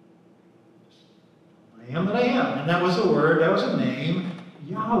 I am that I am. And that was a word, that was a name,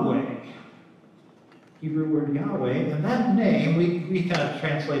 Yahweh. Hebrew word Yahweh, and that name, we kind of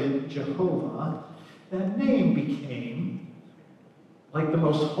translated Jehovah, that name became like the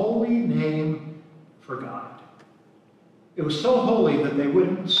most holy name for God. It was so holy that they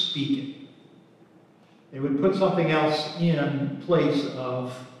wouldn't speak it. They would put something else in place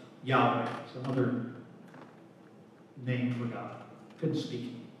of Yahweh, some other name for God. Couldn't speak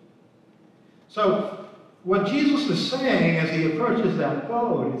it. So, what Jesus is saying as he approaches that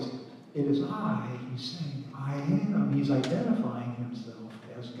boat is, it is I. He's saying, I am. He's identifying himself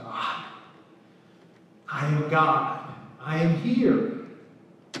as God. I am God. I am here.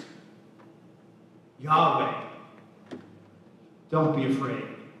 Yahweh. Don't be afraid.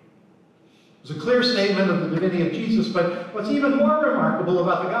 It's a clear statement of the divinity of Jesus, but what's even more remarkable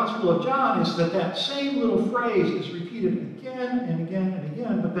about the Gospel of John is that same little phrase is repeated again and again and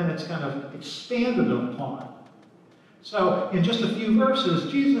again, but then it's kind of expanded upon. So, in just a few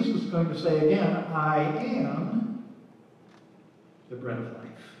verses, Jesus is going to say again, I am the bread of life.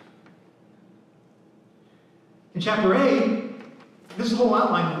 In chapter 8, this is the whole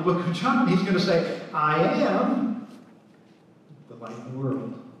outline of the book of John. He's going to say, I am the light of the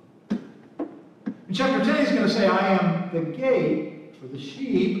world. In chapter 10, he's going to say, I am the gate for the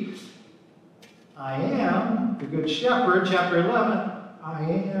sheep. I am the good shepherd. Chapter 11, I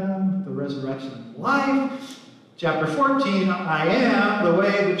am the resurrection and life. Chapter 14, I am the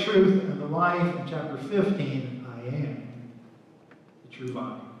way, the truth, and the life. And chapter 15, I am the true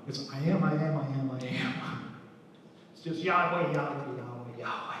vine. It's I am, I am, I am, I am. It's just Yahweh, Yahweh, Yahweh,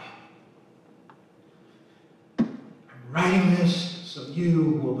 Yahweh. I'm writing this so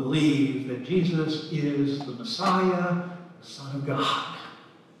you will believe that Jesus is the Messiah, the Son of God.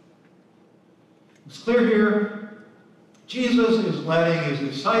 It's clear here, Jesus is letting his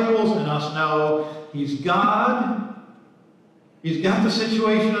disciples and us know he's God. He's got the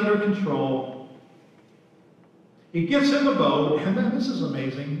situation under control. He gets in the boat, and then this is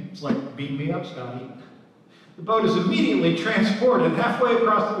amazing. It's like, beam me up, Scotty. The boat is immediately transported halfway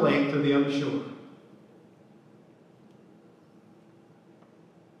across the lake to the other shore.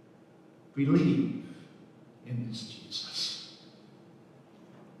 Believe in this Jesus,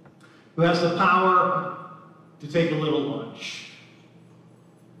 who has the power to take a little lunch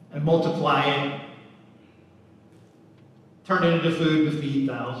and multiply it, turn it into food to feed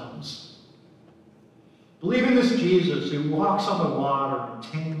thousands. Believe in this Jesus who walks on the water and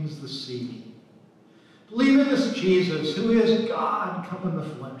tames the sea. Believe in this Jesus who is God come in the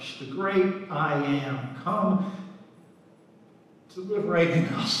flesh, the great I am, come to live right in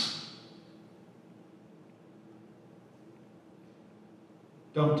us.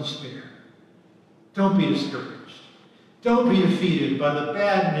 Don't despair. Don't be discouraged. Don't be defeated by the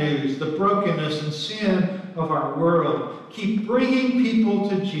bad news, the brokenness and sin of our world. Keep bringing people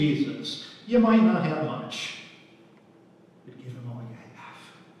to Jesus. You might not have much, but give him all you have.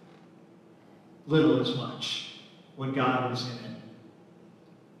 Little is much when God is in it.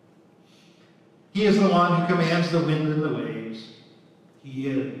 He is the one who commands the wind and the waves. He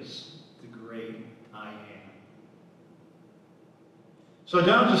is the great I am. So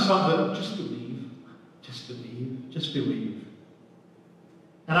John just sums it up, just believe, just believe, just believe.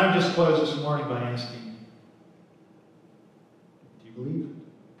 And I've just closed this morning by asking, do you believe?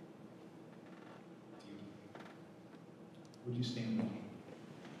 Would you stand with me?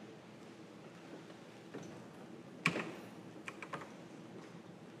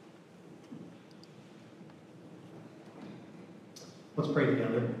 Let's pray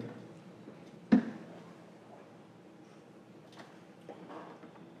together.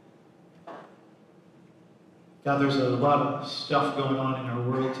 God, there's a lot of stuff going on in our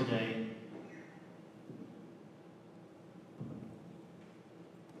world today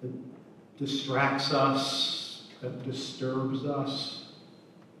that distracts us, that disturbs us,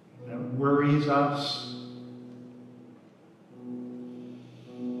 that worries us.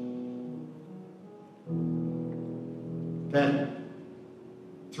 That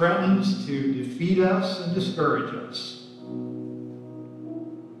threatens to defeat us and discourage us.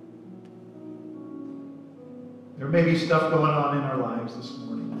 There may be stuff going on in our lives this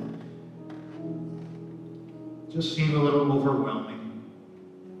morning that just seem a little overwhelming.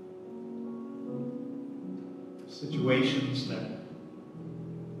 Situations that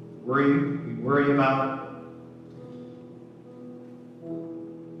we worry about.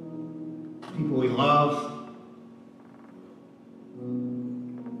 People we love.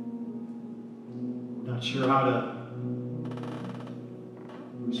 Not sure how to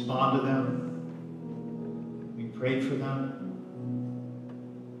respond to them. We prayed for them.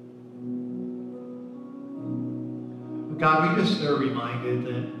 But God, we just are reminded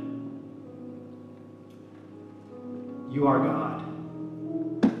that you are God,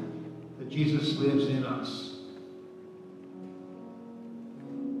 that Jesus lives in us,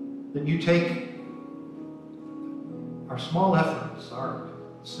 that you take our small efforts, our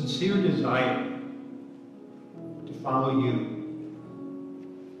sincere desire to follow you,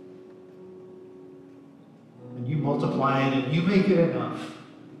 and you multiply it and you make it enough.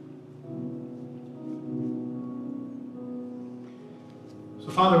 So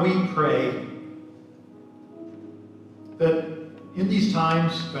Father, we pray that in these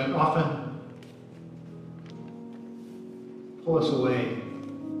times that often pull us away,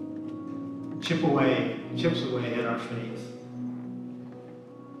 chips away at our faith,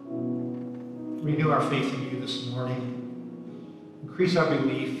 renew our faith in you this morning. Increase our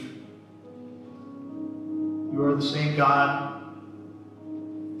belief. You are the same God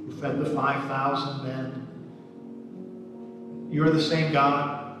who fed the 5,000 men. You are the same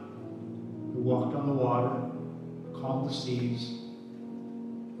God who walked on the water, calm the seas.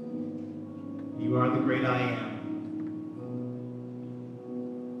 You are the great I am.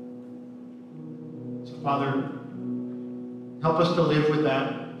 So, Father, help us to live with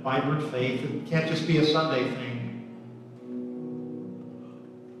that vibrant faith. It can't just be a Sunday thing.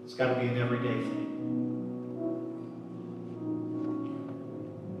 It's got to be an everyday thing.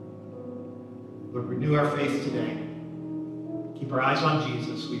 Lord, renew our faith today. Keep our eyes on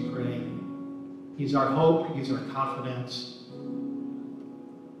Jesus, we pray. He's our hope. He's our confidence.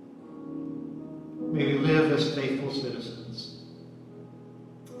 May we live as faithful citizens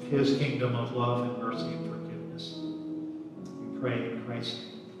of his kingdom of love and mercy and forgiveness. We pray in Christ's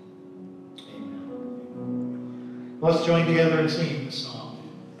name. Amen. Let's join together and sing this song.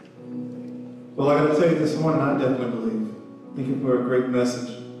 Well, I got to tell you this morning, I definitely believe. Thank you for a great message.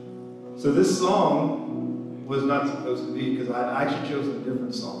 So this song was not supposed to be, because I actually chose a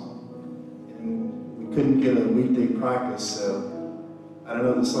different song. And we couldn't get a weekday practice, so I don't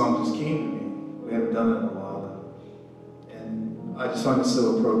know, the song just came to me. We haven't done it in a while, and I just find it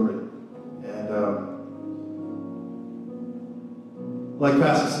so appropriate. And like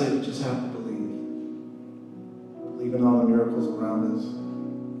Pastor said, you just have to believe. Believe in all the miracles around us.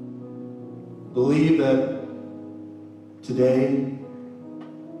 Believe that today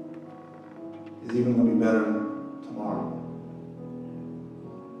is even going to be better than tomorrow.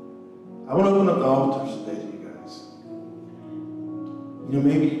 I want to open up the altars today to you guys. You know,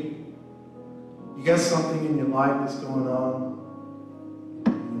 maybe you got something in your life that's going on.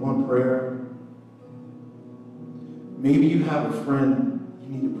 You want prayer. Maybe you have a friend you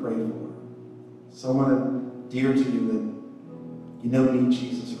need to pray for. Someone dear to you that you know needs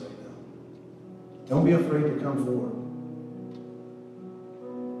Jesus right now. Don't be afraid to come forward.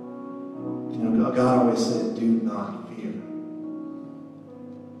 You know, God always said, do not fear.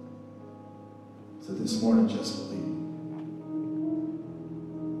 So this morning, just believe.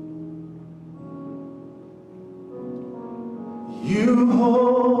 You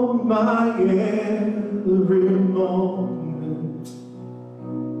hold my every moment.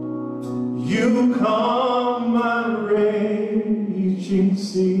 You calm my raging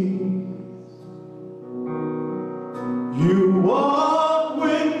seas. You walk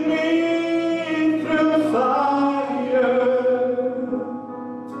with me through fire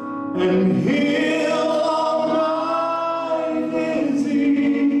and heal all my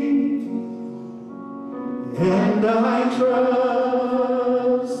disease. And I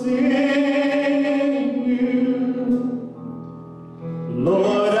trust in you,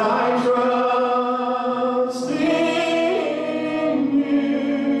 Lord. I trust in you.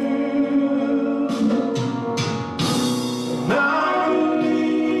 And I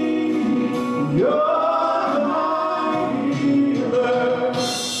believe you're my healer.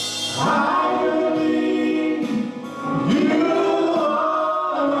 I believe you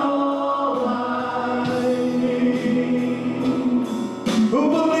are all I need. Who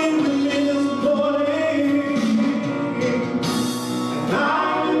believes in me this morning? And I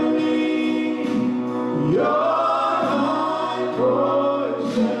believe you're my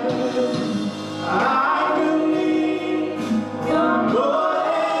portion. I believe you're more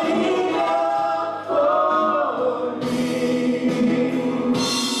than enough for me.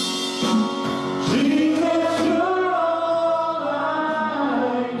 Jesus, you're all I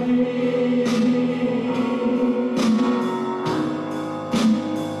need.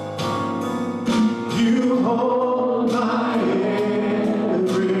 You hold my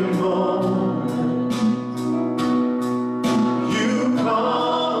every moment. You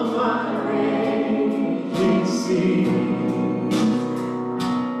calm my raging sea.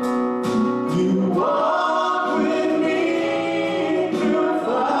 You walk with me through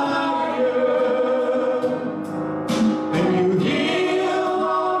fire, and you heal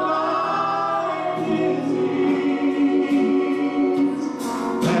all my disease.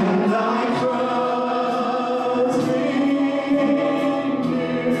 And I trust in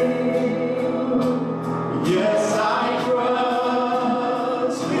you. Yes, I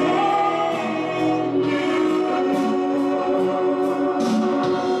trust in you.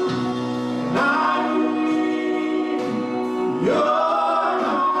 And I believe you're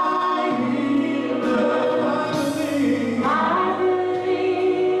my healer. I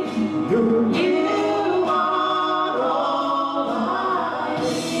believe you are all I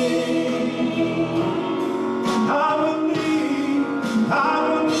need. I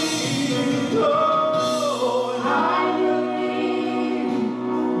believe, oh, and I believe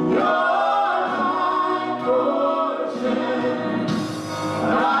you're my portion.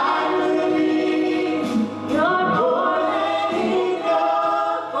 I believe you're more than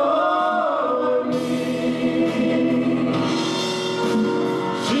enough for me.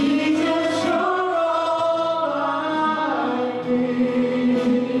 Jesus, you're all I need.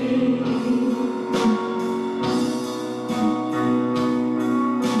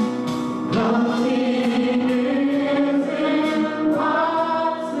 Nothing is impossible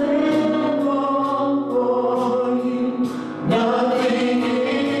for you. Nothing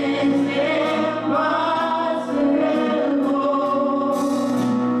is impossible.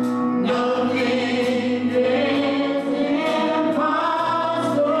 Nothing is impossible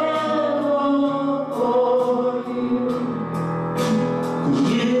for you. 'Cause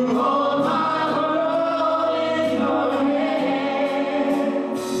you hold my world in your hand.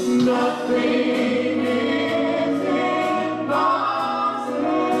 Nothing is impossible.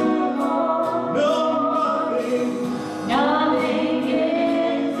 No, nothing. Nothing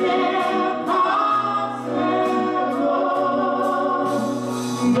is impossible.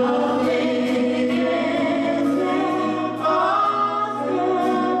 Nothing is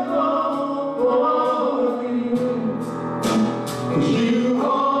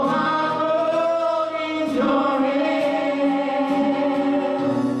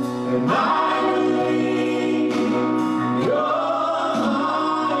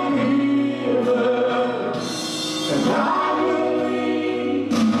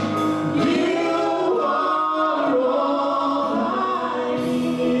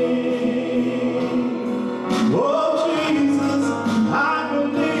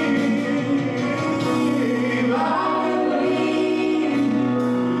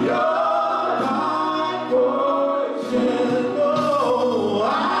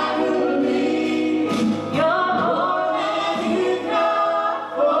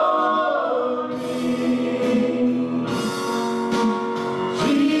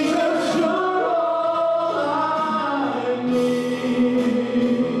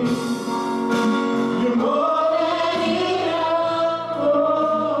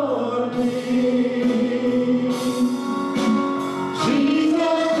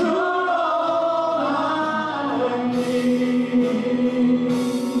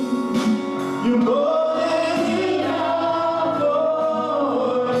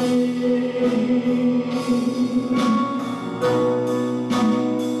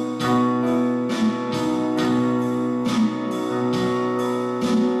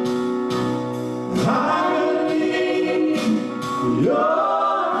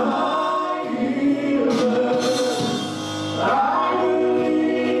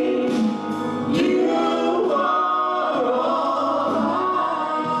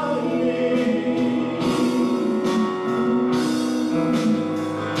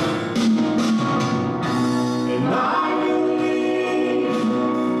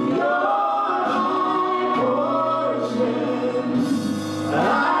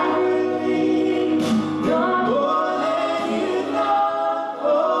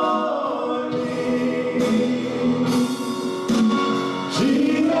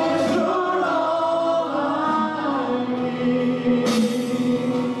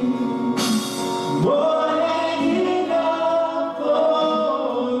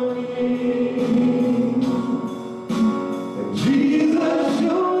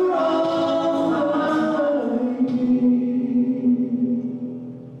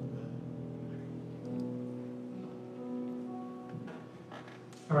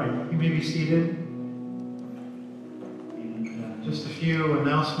All right, you may be seated. And just a few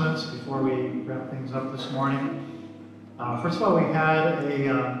announcements before we wrap things up this morning. First of all, we had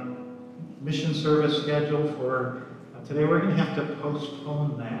a mission service scheduled for today. We're going to have to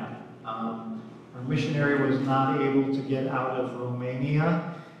postpone that. Our missionary was not able to get out of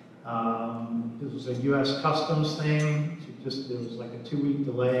Romania. This was a U.S. Customs thing. There was like a 2-week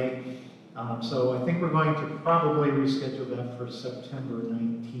delay. So I think we're going to probably reschedule that for September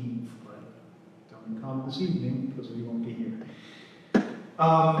 19th, but don't come this evening because we won't be here.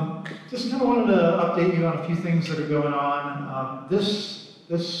 Just kind of wanted to update you on a few things that are going on. This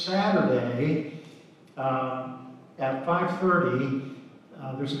Saturday at 5:30,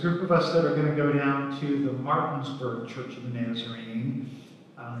 there's a group of us that are going to go down to the Martinsburg Church of the Nazarene.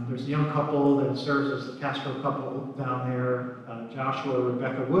 There's a young couple that serves as the pastoral couple down there, Joshua and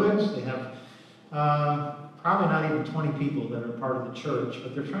Rebecca Woods. They have probably not even 20 people that are part of the church,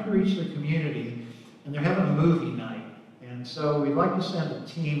 but they're trying to reach their community, and they're having a movie night. And so we'd like to send a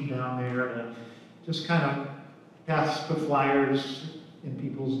team down there to just kind of put flyers in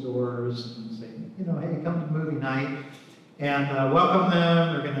people's doors and say, hey, come to movie night, and welcome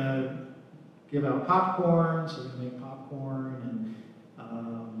them. They're going to give out popcorn, so they're going to make popcorn, and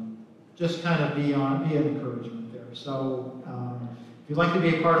just kind of be an encouragement there. So if you'd like to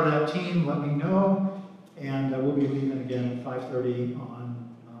be a part of that team, let me know, and we'll be leaving again at 5:30 on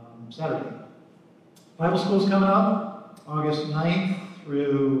Saturday. Bible school's coming up, August 9th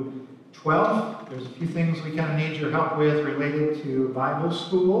through 12th. There's a few things we kind of need your help with related to Bible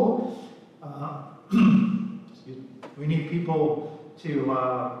school. We need people to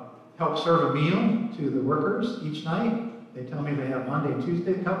help serve a meal to the workers each night. They tell me they have Monday and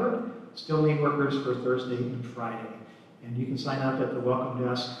Tuesday covered. Still need workers for Thursday and Friday. And you can sign up at the welcome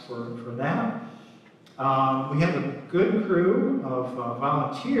desk for that. We have a good crew of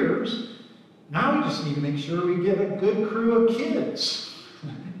volunteers. Now we just need to make sure we get a good crew of kids.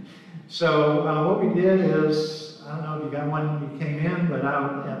 So what we did is, I don't know if you got one when you came in, but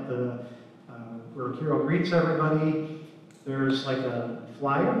out at the, where Carol greets everybody, there's like a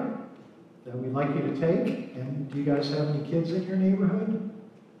flyer that we'd like you to take. And do you guys have any kids in your neighborhood?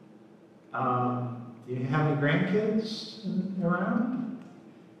 Do you have any grandkids around?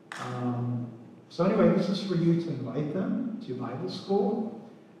 So anyway, this is for you to invite them to Bible school.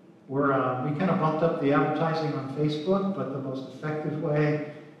 We kind of bumped up the advertising on Facebook, but the most effective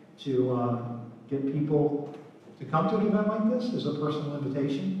way to get people to come to an event like this is a personal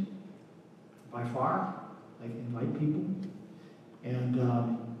invitation. by far. Like, invite people. And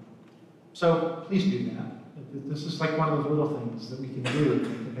so please do that. This is like one of those little things that we can do that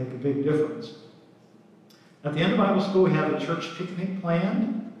can make a big difference. At the end of Bible school, we have a church picnic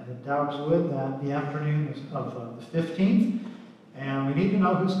planned at Dowswood the afternoon of the 15th. And we need to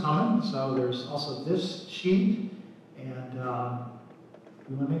know who's coming. So there's also this sheet. And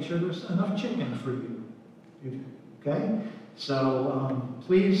we want to make sure there's enough chicken for you. Okay? So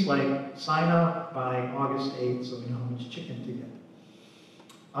please, sign up by August 8th so we know how much chicken to get.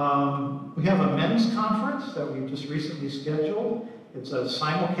 We have a men's conference that we just recently scheduled. It's a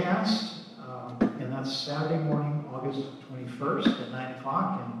simulcast, and that's Saturday morning, August 21st at 9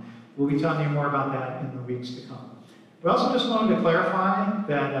 o'clock, and we'll be telling you more about that in the weeks to come. We also just wanted to clarify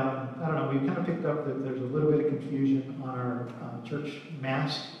that, I don't know, we kind of picked up that there's a little bit of confusion on our church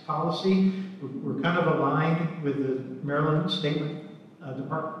mask policy. We're kind of aligned with the Maryland Department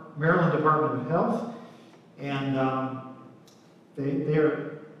of Health, and they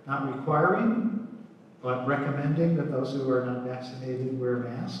are not requiring, but recommending that those who are not vaccinated wear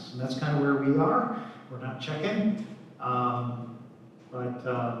masks, and that's kind of where we are. We're not checking,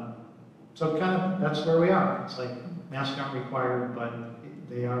 so kind of that's where we are. It's like masks aren't required, but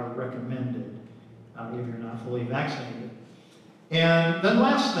they are recommended if you're not fully vaccinated. And then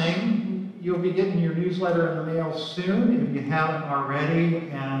last thing, you'll be getting your newsletter in the mail soon if you haven't already,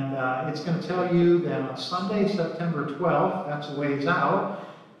 and it's going to tell you that on Sunday, September 12th, that's a ways out,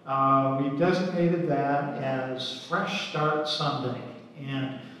 we've designated that as Fresh Start Sunday.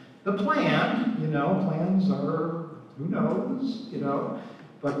 And the plan, plans are, who knows,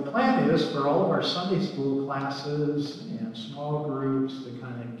 but the plan is for all of our Sunday school classes and small groups to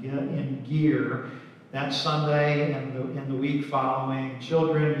kind of get in gear that Sunday and the week following,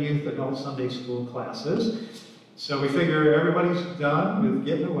 children, youth, adult Sunday school classes. So we figure everybody's done with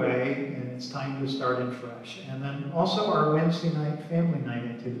getting away, and it's time to start in fresh. And then also our Wednesday night family night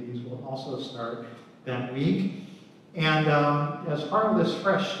activities will also start that week. And as part of this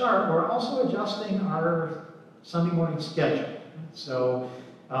fresh start, we're also adjusting our Sunday morning schedule. So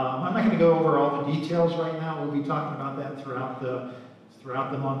I'm not going to go over all the details right now. We'll be talking about that throughout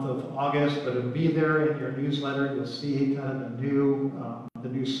the month of August, but it'll be there in your newsletter. You'll see kind of the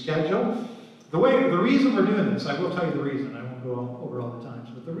new schedule. The reason we're doing this, I will tell you the reason. I won't go over all the times,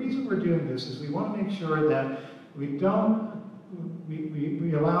 but the reason we're doing this is we want to make sure that we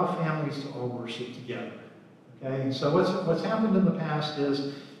allow families to all worship together. Okay. So what's happened in the past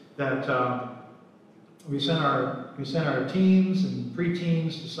is that we sent our teens and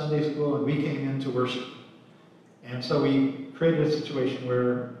preteens to Sunday school, and we came in to worship. And so we created a situation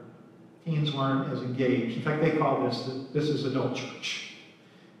where teens weren't as engaged. In fact, they call this is adult church.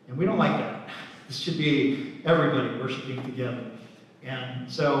 And we don't like that. This should be everybody worshiping together. And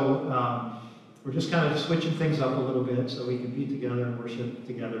so we're just kind of switching things up a little bit so we can be together and worship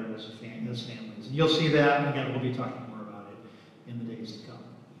together as families. And you'll see that, and again, we'll be talking more about it in the days to come.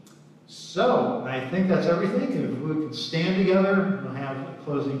 So I think that's everything. If we can stand together, we'll have a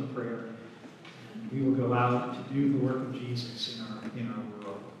closing prayer. And we will go out to do the work of Jesus in our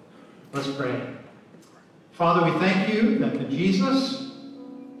world. Let's pray. Father, we thank you that the Jesus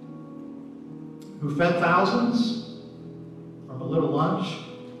who fed thousands from a little lunch,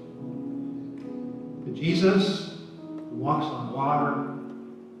 the Jesus who walks on water,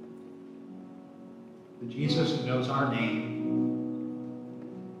 the Jesus who knows our name,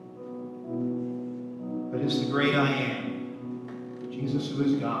 but is the great I am, the Jesus who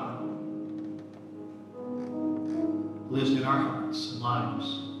is God, lives in our hearts and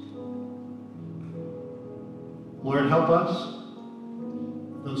lives. Lord, help us,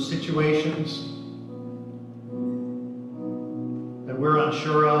 those situations that we're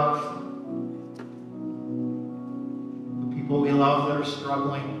unsure of, the people we love that are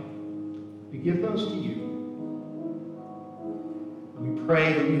struggling, we give those to you. And we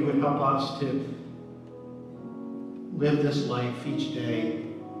pray that you would help us to live this life each day,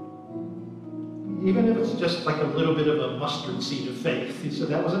 even if it's just like a little bit of a mustard seed of faith. You said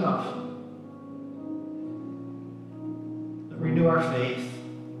that was enough. Renew our faith,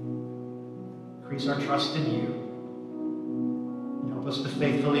 increase our trust in you, and help us to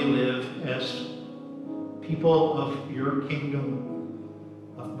faithfully live as people of your kingdom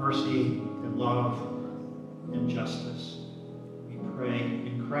of mercy and love and justice. We pray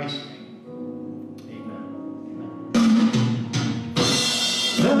in Christ's name.